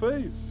cheerful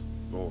face.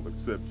 All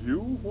except you.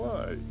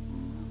 Why?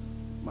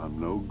 I'm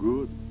no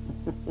good.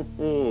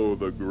 Oh,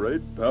 the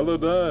great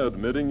Paladin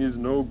admitting he's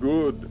no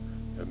good.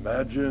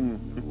 Imagine.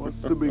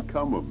 What's to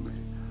become of me?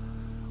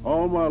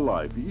 All my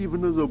life,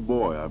 even as a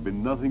boy, I've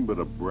been nothing but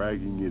a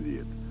bragging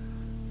idiot.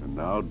 And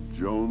now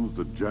Joan's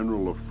the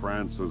general of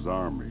France's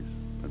armies.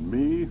 And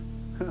me?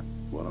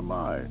 What am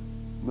I?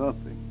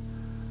 Nothing.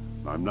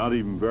 I'm not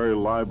even very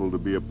liable to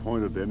be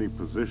appointed to any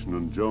position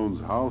in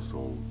Joan's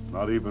household.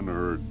 Not even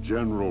her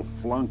general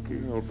flunky.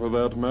 Well, for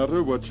that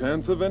matter, what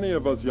chance have any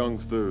of us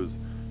youngsters?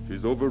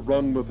 She's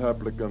overrun with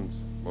applicants.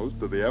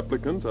 Most of the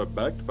applicants are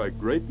backed by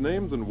great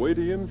names and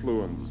weighty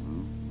influence.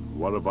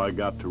 What have I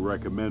got to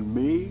recommend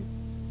me?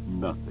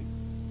 Nothing.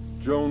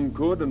 Joan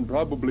could and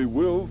probably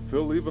will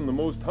fill even the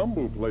most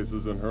humble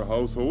places in her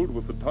household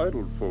with the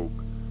titled folk.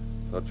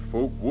 Such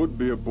folk would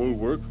be a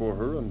bulwark for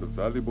her and a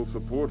valuable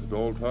support at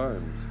all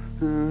times.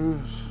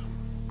 Yes.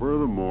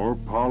 Furthermore,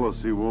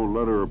 policy won't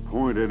let her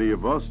appoint any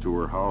of us to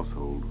her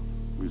household.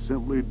 We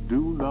simply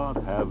do not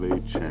have a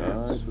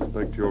chance. I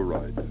suspect you're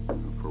right.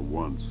 For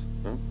once.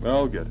 Huh?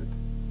 I'll get it.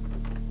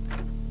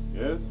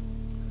 Yes?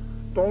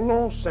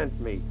 Dolan sent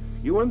me.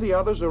 You and the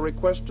others are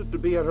requested to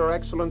be at Her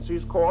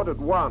Excellency's court at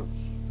once.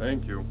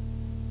 Thank you.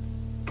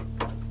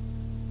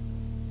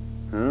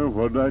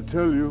 What did I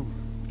tell you?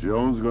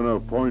 Joan's going to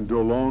appoint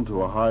Dolan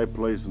to a high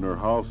place in her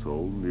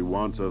household, and he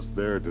wants us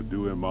there to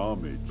do him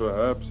homage.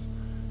 Perhaps.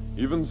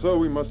 Even so,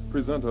 we must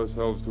present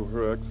ourselves to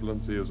Her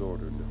Excellency as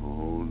ordered.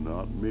 Oh,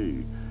 not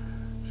me.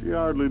 She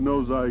hardly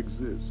knows I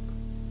exist.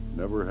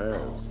 Never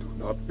has. Oh,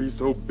 do not be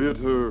so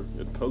bitter.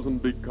 It doesn't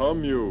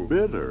become you.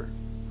 Bitter?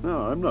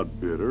 No, I'm not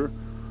bitter.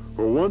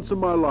 For once in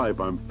my life,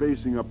 I'm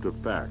facing up to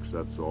facts,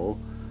 that's all.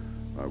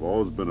 I've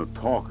always been a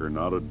talker,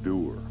 not a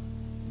doer.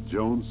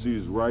 Joan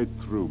sees right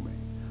through me.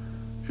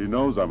 She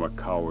knows I'm a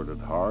coward at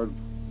heart,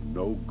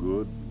 no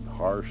good,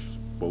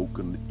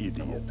 harsh-spoken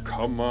idiot. Oh,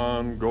 come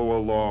on, go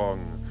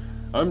along.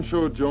 I'm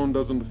sure Joan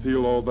doesn't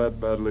feel all that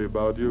badly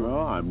about you.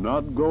 Well, I'm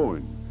not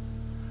going.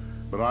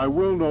 But I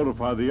will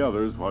notify the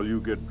others while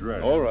you get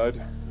dressed. All right.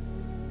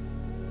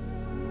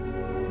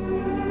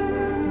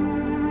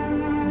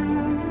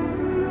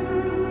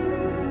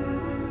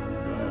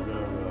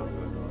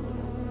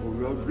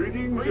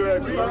 Greetings, Your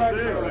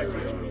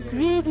Excellency.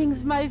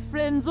 Greetings, my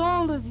friends,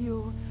 all of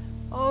you.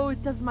 Oh,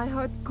 it does my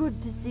heart good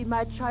to see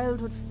my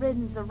childhood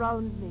friends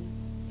around me.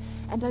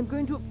 And I'm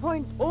going to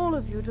appoint all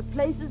of you to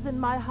places in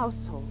my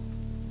household.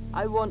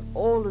 I want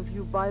all of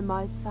you by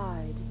my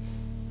side.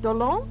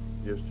 Dolan?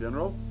 Yes,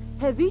 General?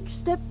 Have each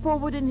stepped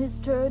forward in his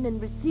turn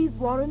and received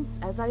warrants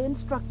as I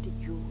instructed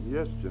you.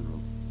 Yes,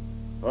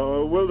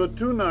 General. Will the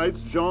two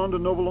knights, Jean de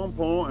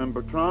Novelonpont and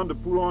Bertrand de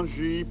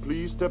Poulengy,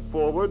 please step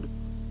forward?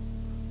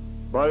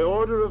 By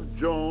order of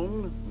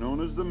Joan,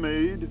 known as the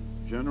Maid,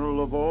 General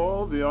of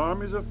all the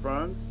armies of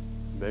France,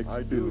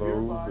 Next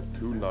below the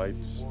two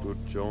knights stood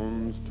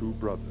Joan's two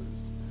brothers.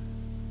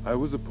 I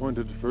was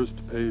appointed first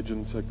page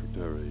and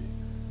secretary.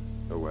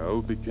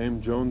 Noel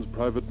became Joan's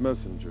private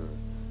messenger.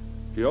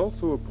 He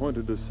also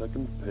appointed a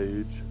second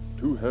page,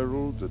 two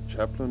heralds, a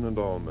chaplain and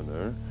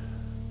almoner,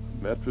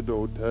 a maître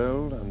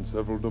d'hôtel, and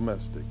several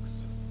domestics.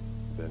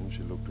 Then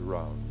she looked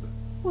around.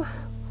 Well,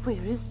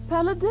 where is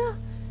Paladin?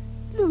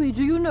 Louis,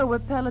 do you know where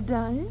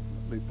Paladin is?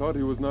 They thought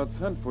he was not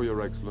sent for,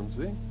 Your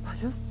Excellency.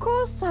 But of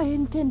course I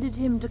intended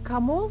him to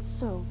come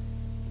also.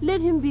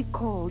 Let him be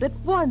called at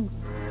once.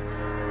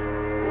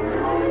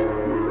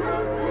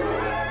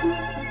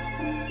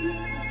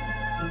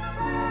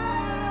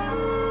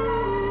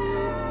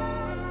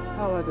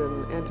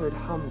 Paladin entered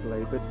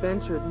humbly, but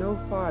ventured no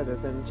farther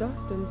than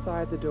just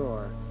inside the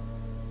door.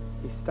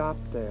 He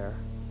stopped there,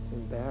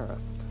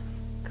 embarrassed.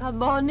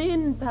 Come on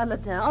in,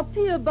 Paladin. Up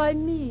here by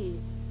me.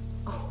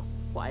 Oh,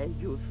 why are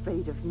you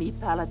afraid of me,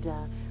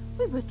 Paladin?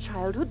 We were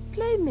childhood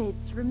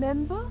playmates,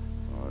 remember?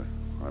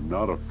 I'm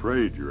not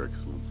afraid, Your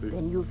Excellency.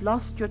 Then you've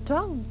lost your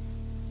tongue.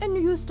 And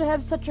you used to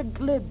have such a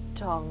glib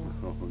tongue.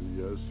 Oh,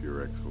 yes,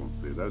 Your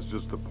Excellency. That's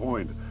just the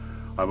point.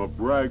 I'm a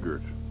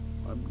braggart.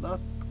 I'm not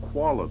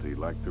quality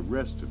like the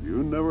rest of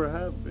you, never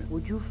have been.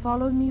 Would you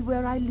follow me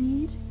where I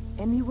lead?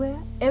 Anywhere?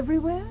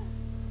 Everywhere?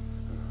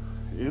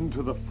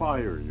 Into the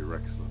fire, Your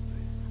Excellency.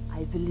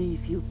 I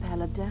believe you,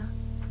 Paladin.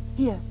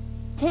 Here,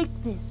 take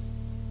this.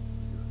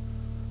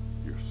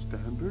 Your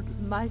standard?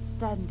 My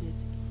standard.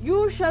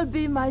 You shall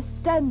be my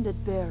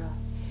standard bearer.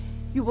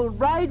 You will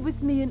ride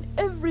with me in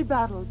every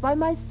battle, by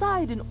my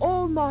side in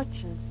all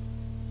marches.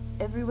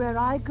 Everywhere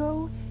I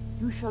go,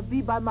 you shall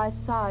be by my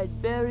side,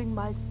 bearing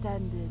my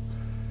standard.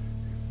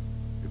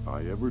 If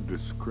I ever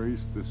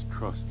disgrace this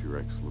trust, Your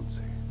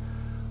Excellency,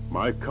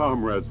 my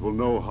comrades will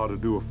know how to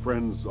do a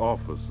friend's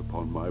office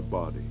upon my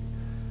body.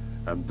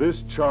 And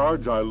this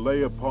charge I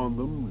lay upon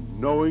them,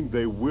 knowing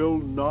they will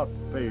not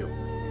fail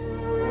me.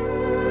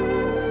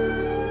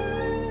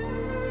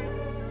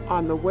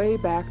 On the way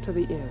back to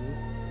the inn,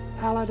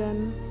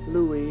 Paladin,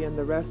 Louis, and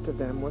the rest of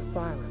them were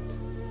silent,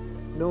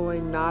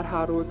 knowing not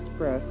how to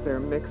express their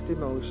mixed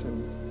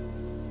emotions.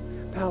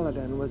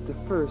 Paladin was the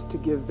first to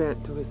give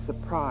vent to his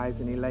surprise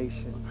and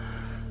elation.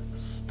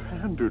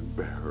 Standard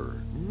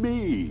bearer?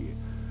 Me!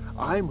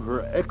 I'm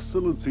Her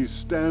Excellency's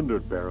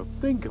standard bearer.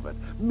 Think of it.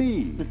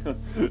 Me!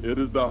 It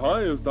is the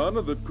highest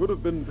honor that could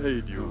have been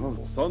paid you.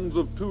 The sons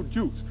of two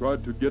dukes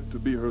tried to get to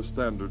be her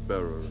standard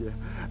bearer. Yeah,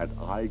 and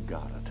I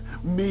got it.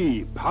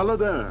 Me,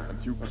 Paladin!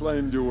 And you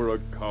claimed you were a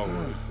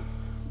coward.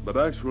 But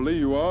actually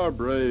you are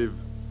brave.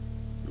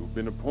 You've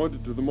been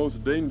appointed to the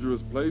most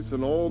dangerous place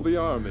in all the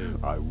army.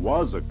 I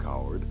was a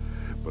coward,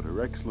 but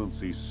Her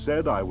Excellency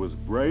said I was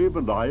brave,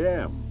 and I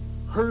am.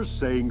 Her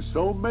saying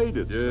so made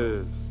it.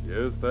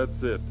 Yes,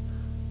 that's it.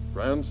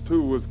 France,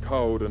 too, was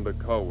cowed and a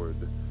coward.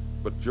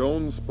 But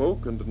Joan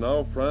spoke, and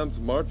now France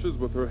marches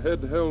with her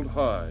head held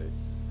high.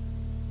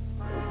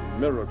 A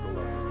miracle.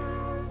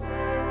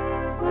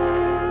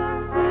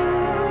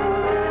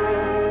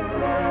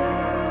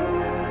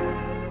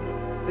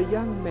 The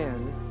young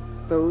men,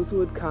 those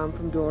who had come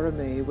from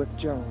Dorame with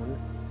Joan,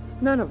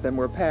 none of them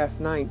were past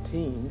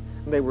 19,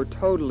 and they were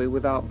totally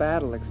without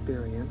battle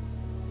experience,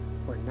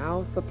 were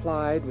now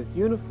supplied with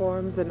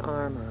uniforms and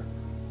armor.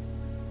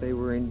 They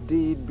were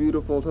indeed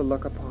beautiful to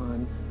look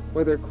upon,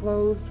 whether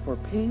clothed for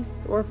peace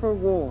or for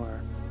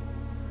war.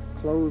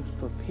 Clothed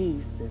for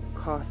peace in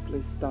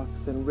costly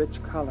stuffs and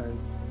rich colors,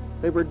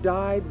 they were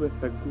dyed with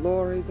the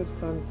glories of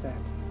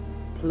sunset,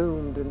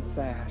 plumed and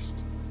sashed,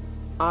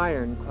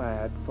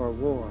 ironclad for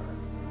war.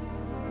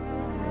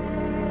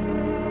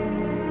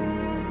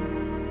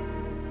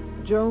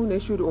 Joan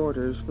issued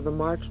orders for the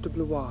march to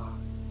Blois.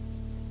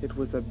 It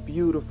was a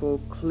beautiful,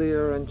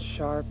 clear, and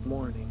sharp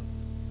morning.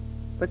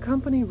 The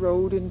company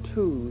rode in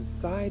twos,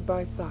 side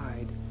by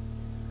side.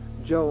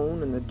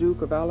 Joan and the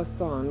Duke of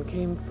Alençon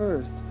came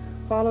first,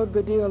 followed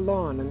by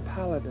d'Aulon and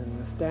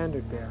Paladin, the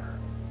standard-bearer.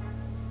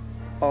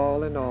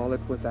 All in all,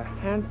 it was a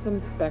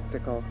handsome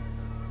spectacle.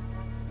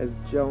 As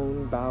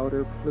Joan bowed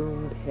her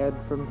plumed head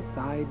from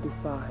side to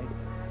side,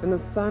 and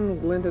the sun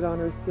glinted on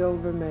her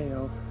silver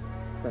mail,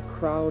 the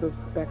crowd of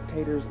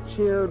spectators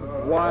cheered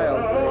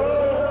wildly.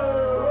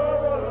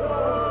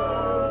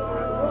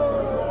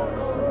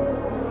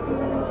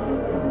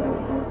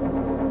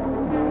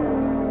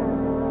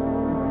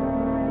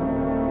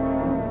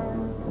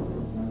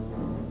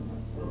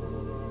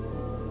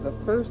 The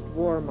first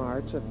war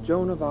march of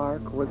Joan of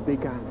Arc was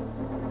begun.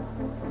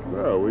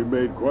 Well, we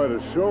made quite a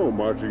show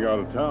marching out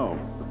of town.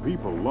 The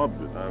people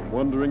loved it. I'm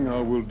wondering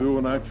how we'll do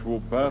in actual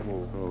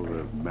battle. Oh,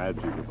 there's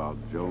magic about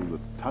Joan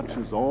that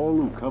touches all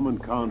who come in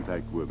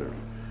contact with her.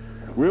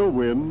 We'll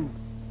win.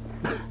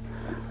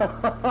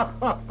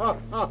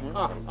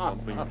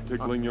 Something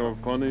tickling your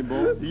funny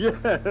bone?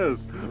 Yes,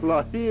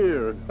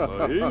 Lahire.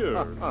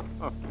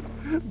 Lahire?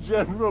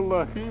 General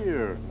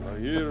Lahire.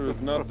 Lahire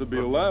is not to be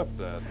laughed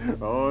at.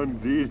 Oh,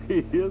 indeed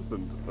he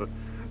isn't.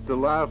 To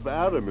laugh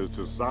at him is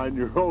to sign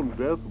your own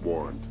death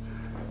warrant.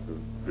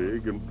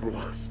 Big and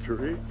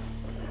blustery.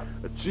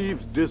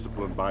 Achieves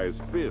discipline by his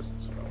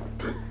fists.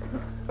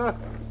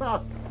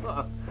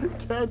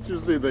 Can't you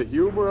see the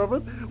humor of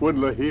it when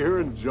Lahire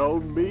and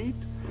Joan meet?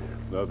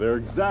 Now, they're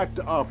exact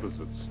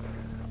opposites.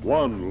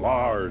 One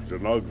large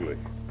and ugly.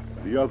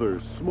 The other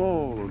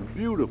small and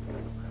beautiful.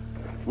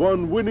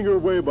 One winning her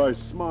way by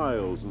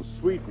smiles and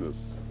sweetness.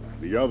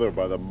 The other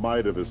by the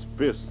might of his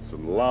fists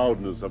and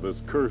loudness of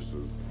his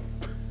curses.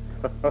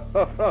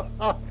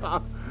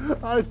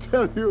 I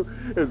tell you,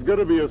 it's going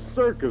to be a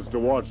circus to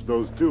watch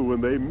those two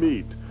when they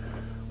meet.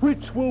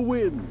 Which will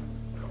win?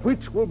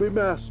 Which will be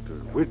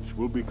master? Which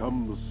will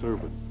become the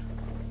servant?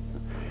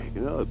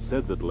 You know, it's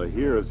said that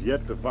Lahire has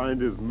yet to find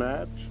his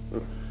match.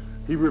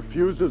 He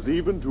refuses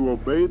even to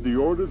obey the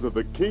orders of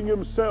the king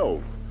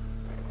himself.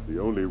 The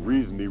only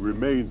reason he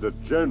remains a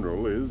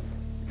general is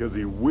because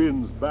he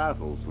wins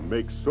battles and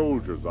makes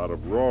soldiers out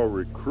of raw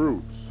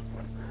recruits.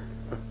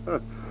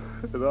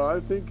 And I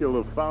think he'll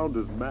have found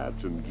his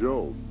match in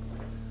Joan.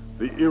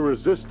 The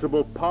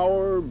irresistible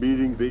power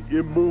meeting the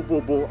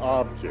immovable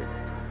object.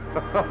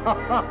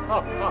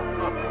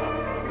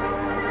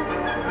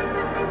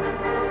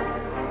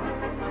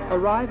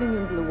 Arriving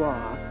in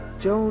Blois,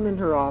 Joan and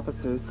her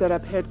officers set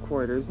up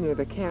headquarters near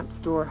the camp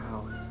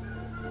storehouse.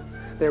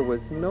 There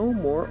was no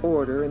more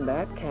order in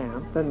that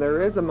camp than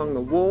there is among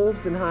the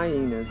wolves and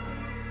hyenas.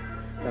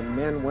 The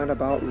men went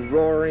about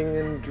roaring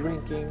and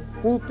drinking,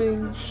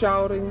 whooping,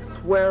 shouting,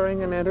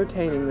 swearing, and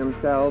entertaining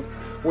themselves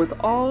with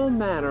all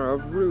manner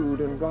of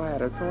rude and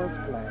riotous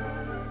horseplay.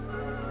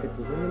 It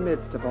was in the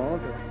midst of all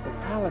this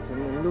that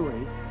Paladin and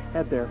Louis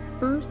had their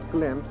first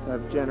glimpse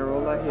of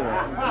General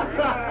Lahire.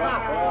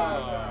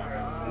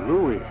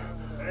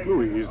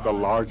 Louis is the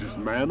largest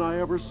man I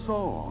ever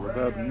saw. With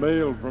that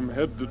mail from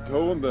head to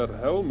toe and that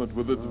helmet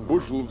with its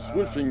bushel of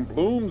swishing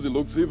plumes, he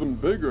looks even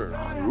bigger.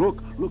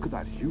 Look at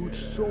that huge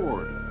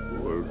sword.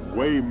 Will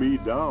weigh me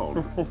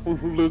down.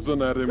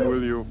 Listen at him,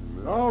 will you?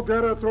 Now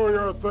get it through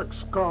your thick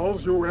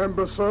skulls, you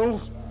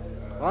imbeciles.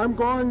 I'm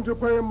going to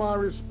pay my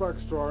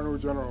respects to our new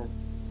general,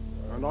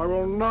 and I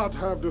will not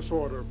have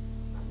disorder.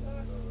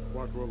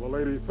 What will the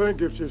lady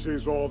think if she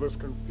sees all this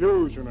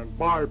confusion and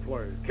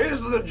byplay? Kiss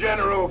the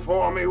general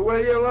for me, will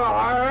you,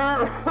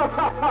 Lahire?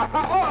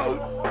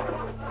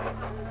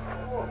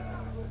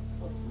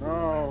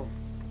 Now,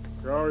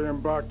 carry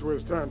him back to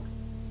his tent,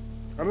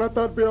 and let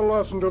that be a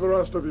lesson to the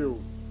rest of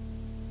you.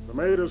 The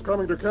maid is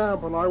coming to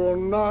camp, and I will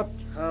not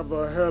have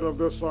the head of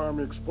this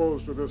army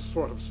exposed to this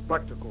sort of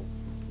spectacle.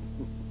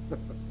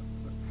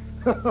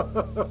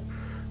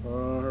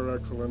 Her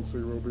Excellency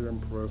will be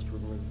impressed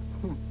with me.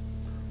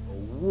 A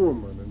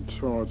woman in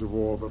charge of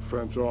all the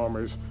French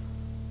armies.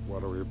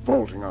 What a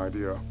revolting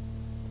idea.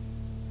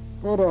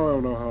 But I'll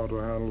know how to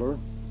handle her.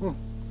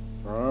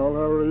 I'll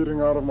have her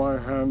eating out of my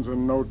hands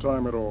in no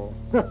time at all.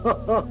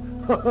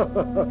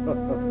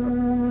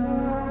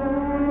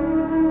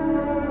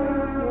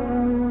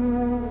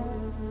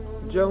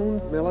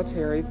 Joan's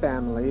military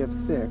family of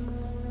 6,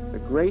 the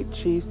great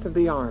chiefs of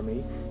the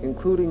army,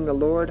 including the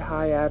Lord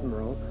High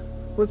Admiral,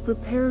 was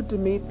prepared to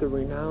meet the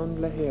renowned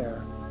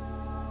Lahire.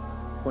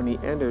 When he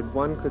entered,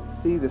 one could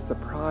see the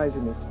surprise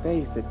in his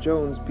face at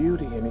Joan's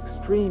beauty and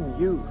extreme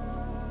youth.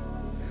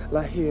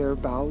 Lahire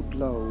bowed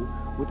low,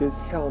 with his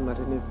helmet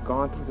in his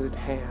gauntleted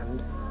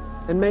hand,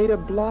 and made a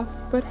bluff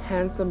but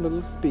handsome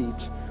little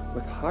speech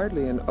with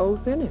hardly an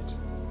oath in it.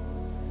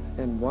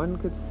 And one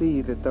could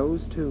see that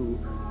those two,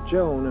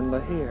 Joan and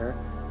Lahire,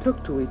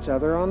 took to each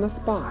other on the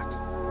spot.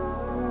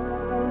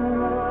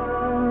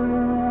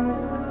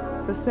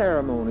 The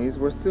ceremonies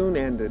were soon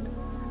ended,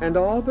 and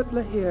all but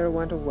Lahire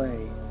went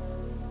away.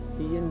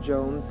 He and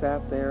Joan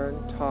sat there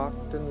and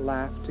talked and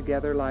laughed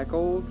together like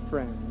old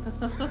friends.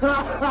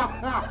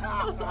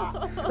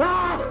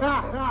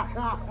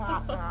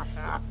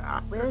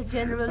 Well,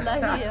 General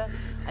Lahire,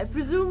 I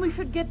presume we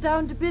should get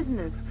down to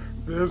business.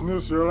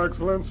 Business, Your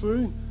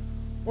Excellency?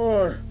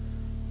 Why,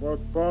 what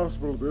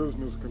possible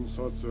business can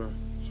such a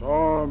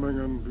charming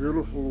and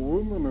beautiful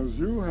woman as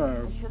you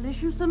have? I shall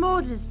issue some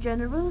orders,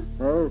 General.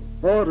 Oh,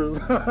 orders.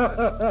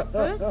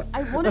 First,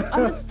 I want it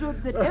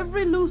understood that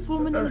every loose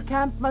woman in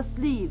camp must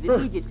leave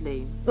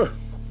immediately.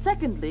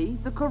 Secondly,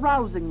 the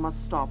carousing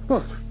must stop.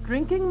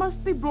 Drinking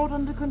must be brought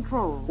under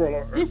control.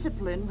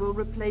 Discipline will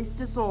replace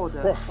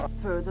disorder.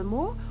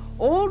 Furthermore,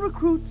 all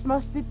recruits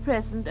must be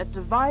present at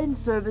divine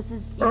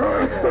services each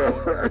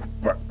day.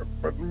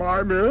 But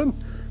my men?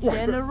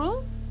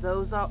 General,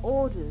 those are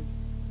orders.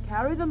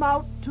 Carry them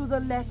out to the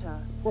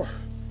letter.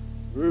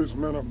 These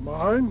men of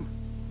mine?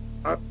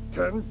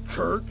 Attend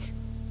church?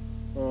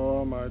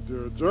 Oh, my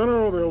dear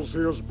General, they'll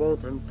see us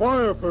both in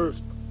fire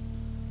first.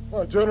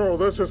 General,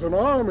 this is an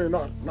army,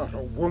 not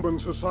a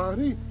woman's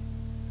society.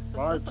 If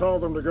I tell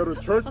them to go to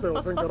church,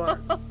 they'll think that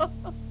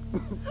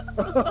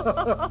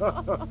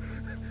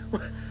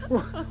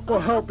Well,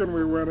 how can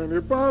we win any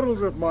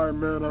battles if my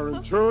men are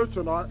in church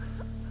and I...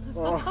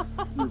 Oh,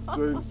 you've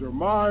changed your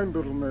mind,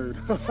 little maid.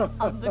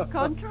 On the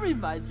contrary,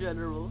 my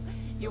General,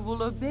 you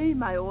will obey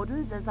my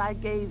orders as I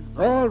gave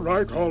them. All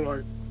right.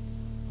 Hear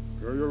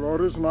your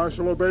orders and I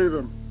shall obey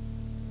them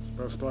as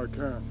best I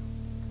can.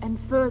 And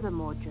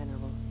furthermore,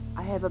 General,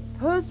 I have a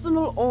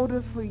personal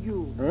order for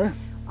you. Eh?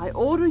 I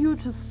order you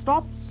to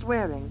stop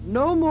swearing.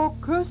 No more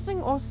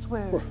cursing or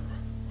swearing. Well,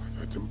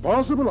 it's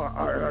impossible.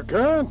 I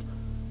can't.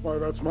 Why,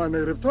 that's my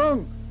native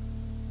tongue.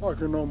 I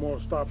can no more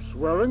stop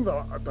swearing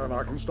than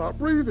I can stop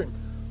breathing.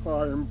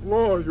 I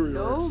implore you, Your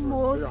No Excellency.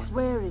 more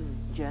swearing,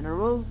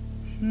 General.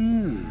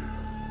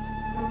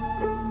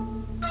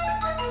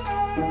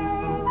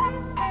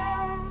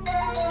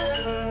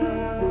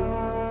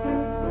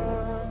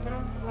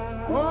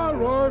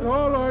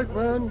 All right,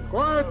 men.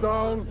 Quiet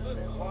down.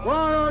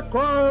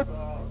 Quiet.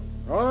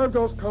 I've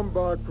just come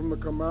back from the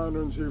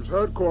Commander-in-Chief's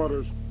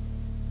headquarters.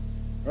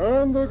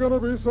 And there are going to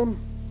be some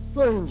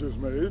changes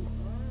made.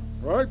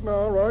 Right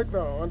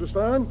now,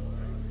 understand?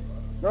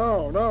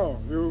 Now,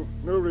 you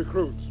new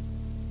recruits.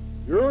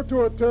 You're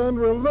to attend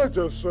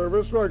religious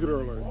service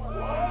regularly.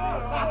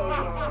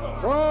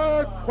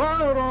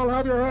 Quiet, all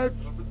have your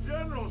heads. But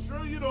General,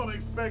 sure you don't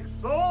expect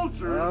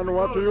soldiers. And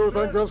what do you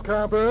think this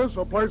camp is?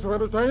 A place of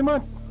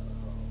entertainment?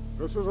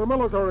 This is a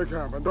military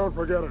camp, and don't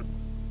forget it.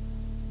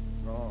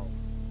 No.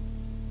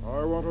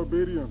 I want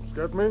obedience,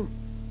 get me?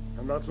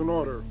 And that's an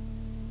order.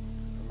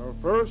 And the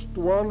first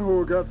one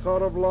who gets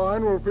out of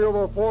line will feel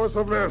the force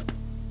of this.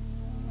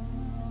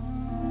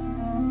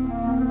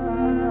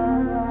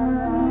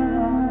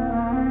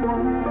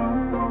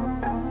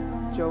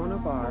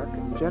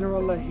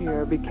 General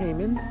Lahire became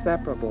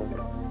inseparable.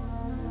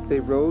 They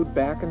rode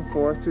back and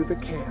forth through the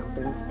camp,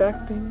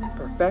 inspecting,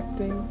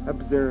 perfecting,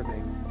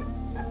 observing.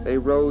 They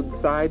rode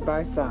side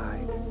by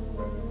side.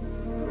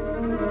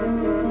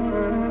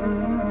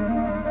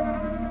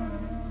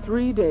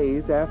 3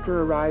 days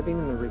after arriving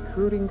in the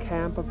recruiting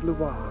camp of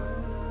Blois,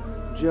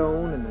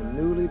 Joan and the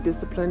newly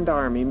disciplined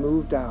army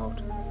moved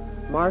out,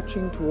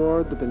 marching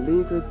toward the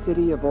beleaguered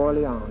city of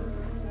Orleans.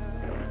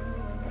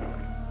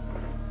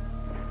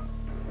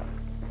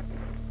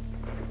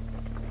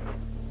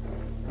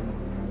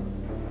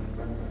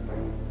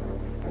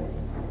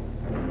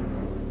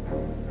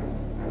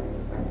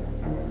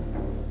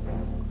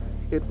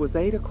 It was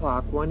 8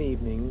 o'clock one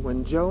evening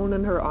when Joan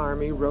and her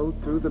army rode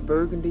through the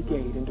Burgundy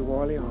Gate into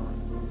Orleans.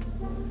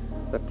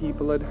 The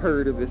people had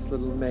heard of this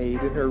little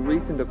maid and her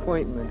recent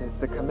appointment as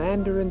the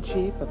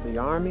commander-in-chief of the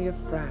army of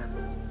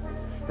France,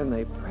 and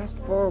they pressed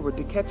forward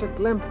to catch a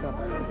glimpse of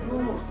her.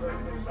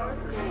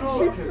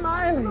 She's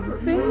smiling,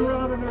 see?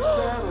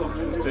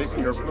 She's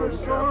taking her foot.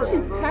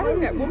 She's patting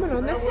that woman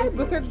on the head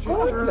with her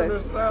gauntlet.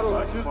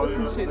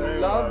 Isn't she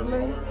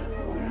lovely?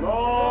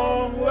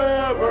 Long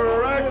live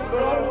her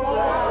excellency!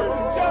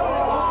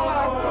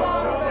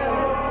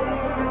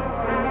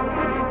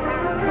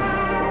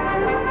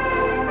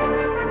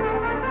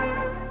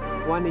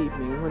 One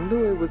evening, when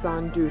Louis was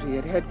on duty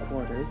at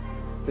headquarters,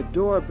 the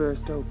door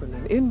burst open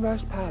and in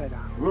rushed Paladin.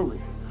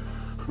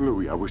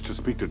 Louis, I wish to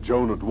speak to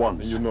Joan at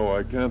once. You know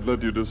I can't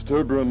let you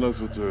disturb her unless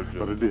it's urgent.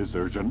 But it is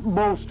urgent,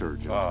 most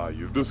urgent. Ah,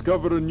 you've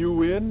discovered a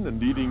new inn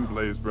and eating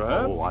place,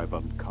 perhaps? Oh, I've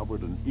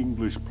uncovered an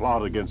English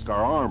plot against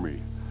our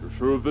army. You're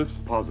sure of this?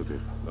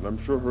 Positive. Then I'm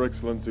sure Her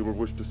Excellency will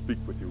wish to speak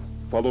with you.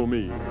 Follow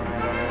me.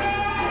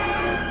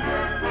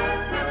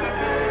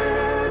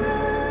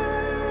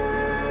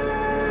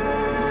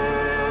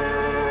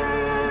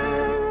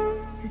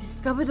 You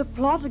discovered a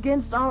plot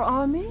against our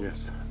army?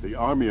 Yes, the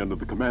army under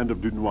the command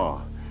of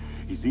Dunois.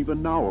 He's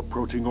even now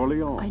approaching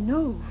Orleans. I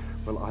know.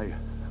 Well, I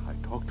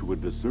talked to a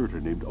deserter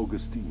named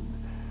Augustine.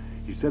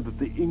 He said that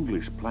the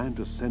English plan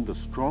to send a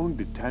strong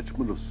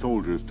detachment of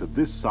soldiers to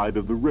this side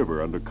of the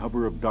river under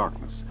cover of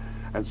darkness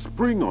and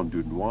spring on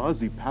Dunois as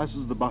he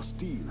passes the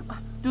Bastille.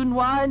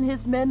 Dunois and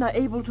his men are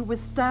able to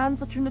withstand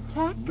such an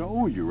attack?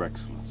 No, Your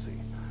Excellency.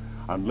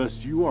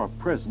 Unless you are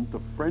present,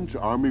 the French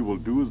army will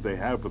do as they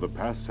have for the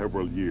past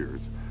several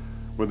years.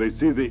 When they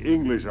see the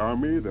English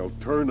army, they'll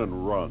turn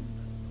and run.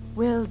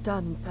 Well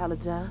done,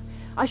 Paladin.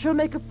 I shall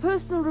make a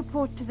personal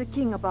report to the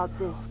king about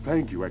this.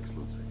 Thank you,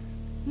 Excellency.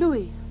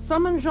 Louis,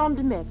 summon Jean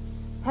de Metz.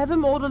 Have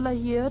him order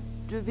Lahire,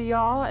 de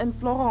Villars, and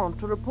Florent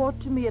to report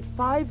to me at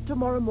 5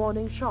 tomorrow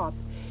morning sharp,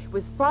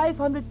 with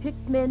 500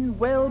 picked men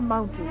well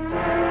mounted.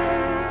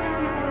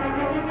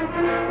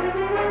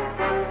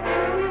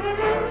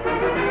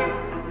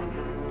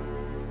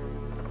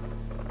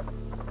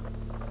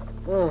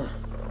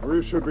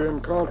 We should be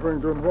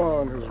encountering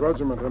Dunois and his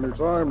regiment any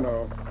time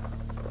now.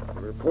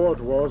 The report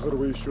was that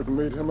we should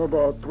meet him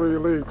about 3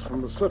 leagues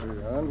from the city,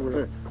 and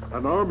we...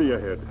 An army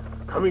ahead,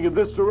 coming in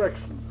this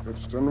direction.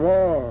 It's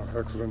Dunois,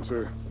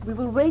 Excellency. We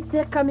will wait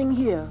their coming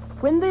here.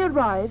 When they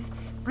arrive,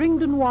 bring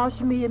Dunois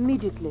to me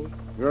immediately.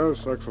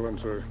 Yes,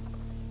 Excellency.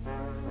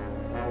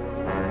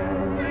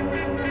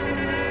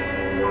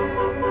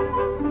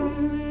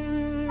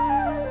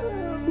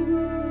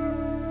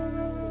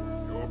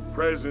 Your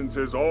presence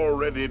has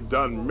already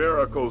done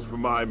miracles for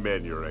my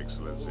men, Your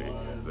Excellency.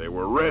 They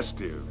were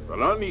restive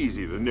and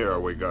uneasy the nearer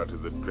we got to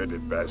the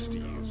dreaded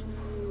Bastilles.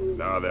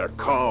 Now they're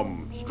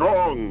calm,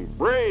 strong,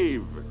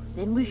 brave.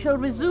 Then we shall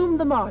resume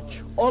the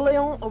march.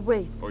 Orleans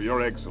awaits. Oh,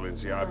 Your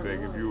Excellency, I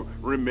beg of you,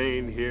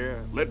 remain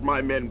here. Let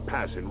my men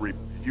pass and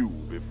review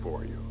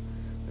before you.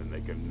 Then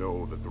they can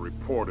know that the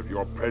report of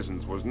your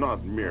presence was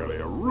not merely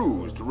a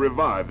ruse to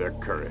revive their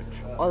courage.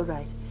 All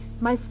right.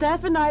 My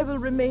staff and I will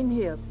remain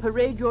here.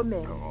 Parade your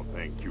men. Oh,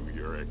 thank you,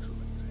 Your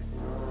Excellency.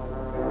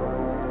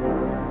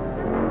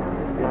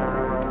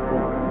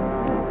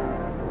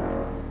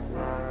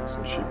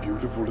 Isn't she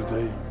beautiful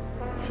today?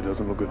 She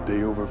doesn't look a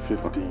day over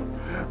 15.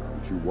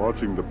 Aren't you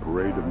watching the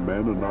parade of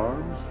men in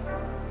arms?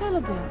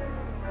 Paladin,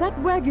 that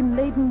wagon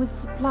laden with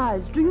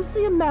supplies, do you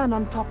see a man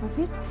on top of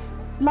it,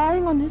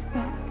 lying on his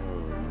back?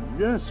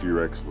 Yes,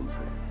 Your Excellency.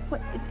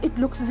 Well, it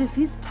looks as if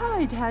he's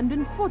tied hand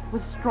and foot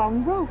with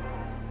strong rope.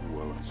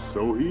 Well,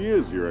 so he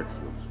is, Your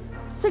Excellency.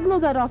 Signal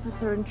that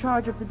officer in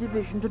charge of the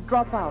division to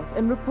drop out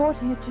and report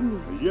here to me.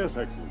 Yes,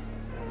 Excellency.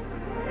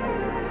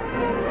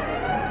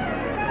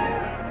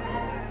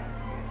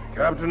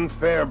 Captain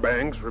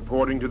Fairbanks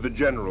reporting to the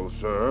general,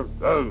 sir.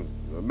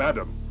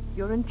 Madam.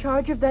 You're in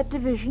charge of that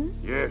division?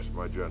 Yes,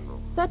 my general.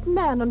 That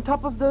man on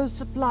top of those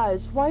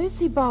supplies, why is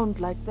he bound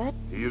like that?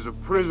 He is a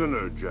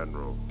prisoner,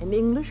 General. An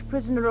English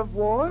prisoner of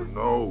war?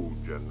 No,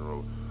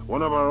 General.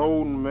 One of our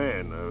own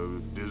men, a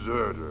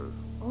deserter.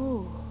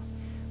 Oh.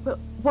 Well,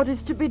 what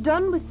is to be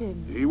done with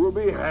him? He will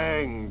be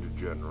hanged,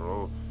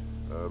 General.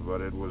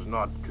 But it was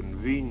not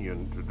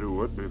convenient to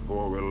do it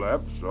before we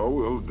left, so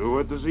we'll do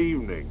it this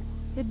evening.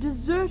 A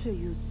deserter,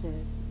 you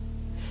said.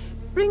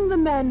 Bring the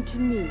man to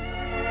me.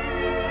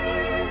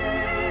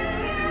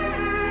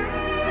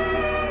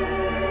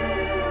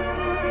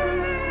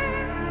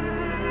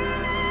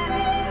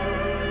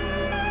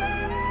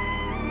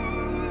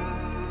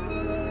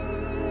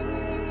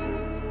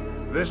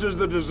 This is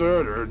the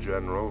deserter,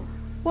 General.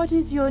 What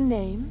is your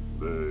name?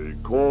 They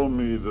call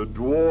me the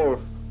dwarf.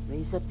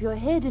 Raise up your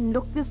head and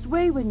look this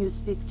way when you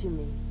speak to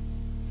me.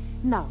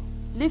 Now,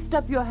 lift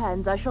up your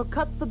hands. I shall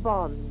cut the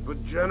bonds.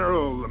 But,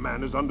 General, the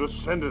man is under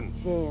sentence.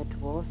 There,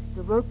 dwarf.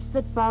 The ropes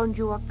that bound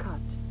you are cut.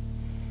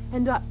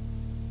 And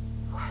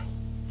Why,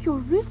 your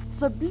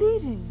wrists are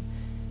bleeding.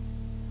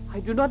 I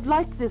do not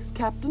like this,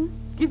 Captain.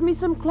 Give me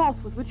some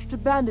cloth with which to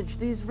bandage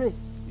these wrists.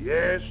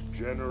 Yes,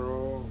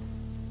 General.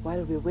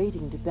 While we're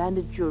waiting to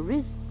bandage your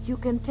wrists, you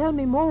can tell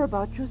me more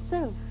about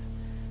yourself.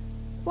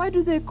 Why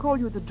do they call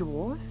you the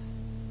dwarf?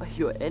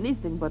 You're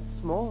anything but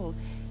small.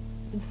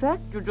 In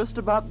fact, you're just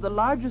about the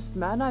largest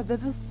man I've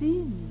ever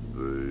seen.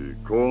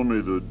 They call me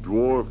the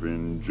dwarf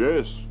in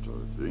jest,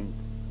 I think.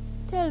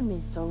 Tell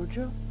me,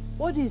 soldier,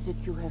 what is it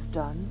you have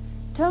done?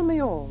 Tell me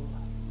all.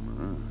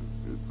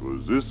 It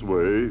was this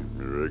way,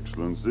 Your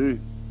Excellency.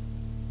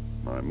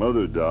 My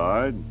mother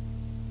died,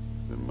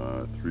 and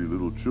my 3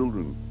 little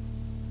children.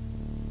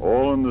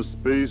 All in the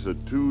space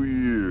of 2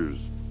 years.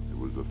 It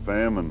was a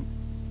famine.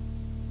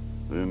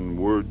 Then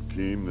word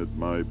came that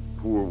my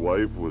poor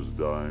wife was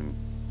dying.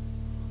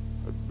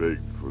 I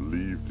begged for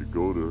leave to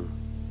go to her.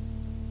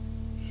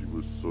 She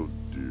was so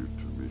dear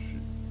to me.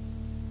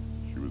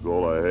 She was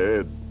all I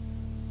had.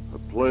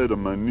 I pled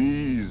on my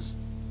knees,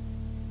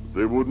 but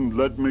they wouldn't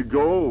let me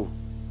go.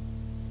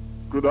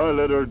 Could I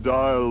let her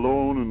die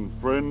alone and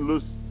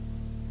friendless?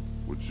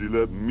 Would she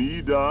let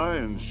me die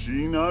and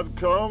she not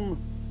come?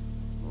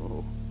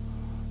 Oh,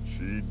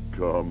 she'd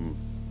come.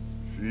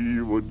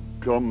 She would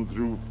come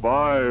through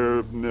fire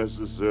if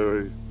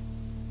necessary.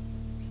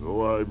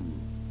 So I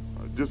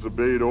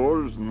disobeyed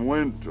orders and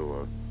went to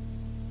her.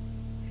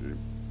 She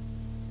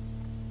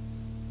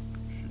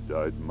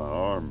died in my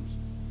arms.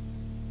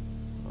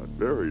 I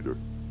buried her.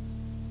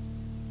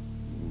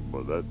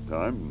 By that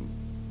time,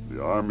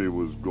 the army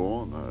was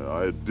gone.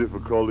 I had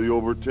difficulty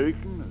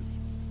overtaking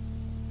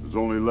it. It was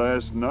only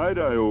last night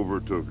I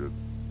overtook it.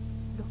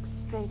 Look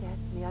straight at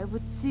me. I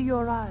would see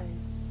your eyes.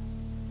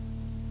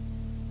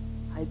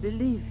 I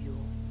believe you.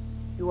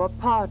 You are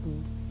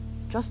pardoned.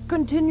 Just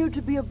continue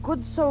to be a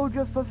good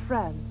soldier for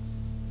France.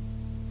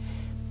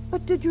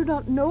 But did you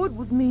not know it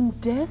would mean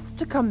death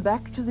to come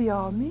back to the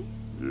army?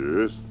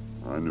 Yes,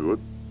 I knew it.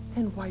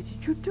 And why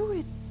did you do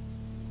it?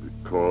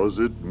 Because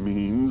it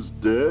means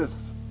death.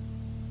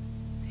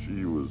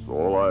 She was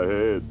all I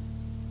had.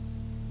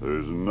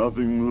 There's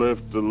nothing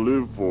left to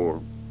live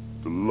for,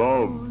 to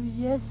love. Oh,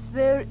 yes,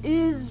 there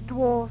is,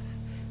 dwarf.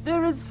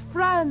 There is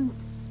France.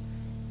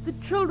 The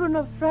children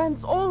of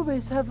France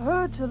always have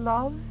her to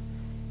love.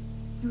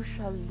 You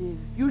shall live.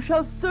 You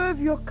shall serve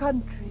your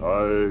country.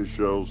 I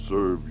shall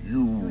serve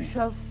you. You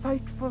shall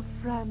fight for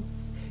France.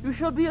 You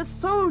shall be a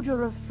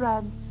soldier of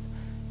France.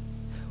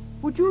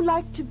 Would you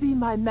like to be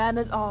my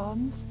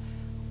man-at-arms?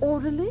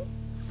 Orderly?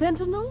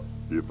 Sentinel?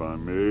 If I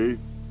may.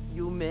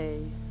 You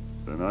may.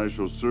 Then I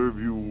shall serve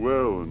you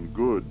well and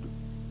good.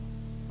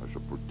 I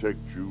shall protect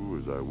you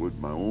as I would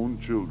my own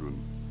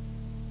children.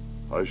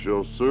 I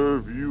shall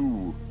serve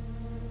you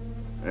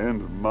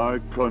and my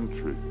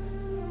country.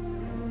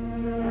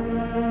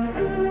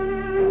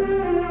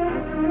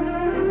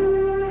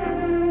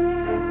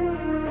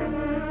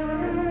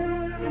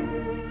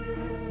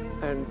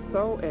 And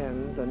so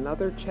ends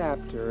another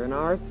chapter in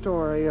our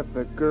story of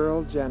the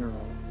girl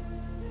general.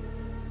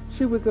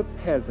 She was a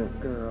peasant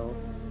girl,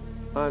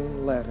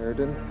 unlettered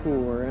and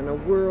poor in a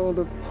world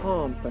of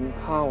pomp and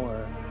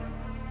power.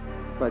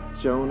 But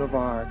Joan of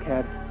Arc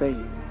had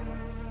faith.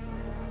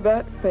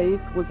 That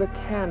faith was a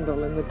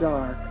candle in the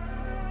dark,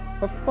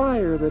 a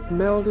fire that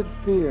melted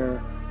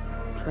fear,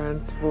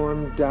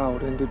 transformed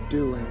doubt into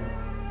doing,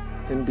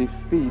 and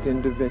defeat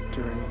into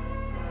victory.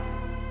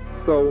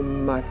 So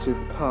much is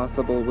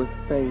possible with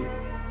faith.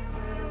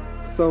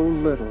 So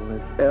little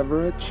is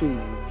ever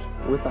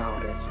achieved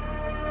without it.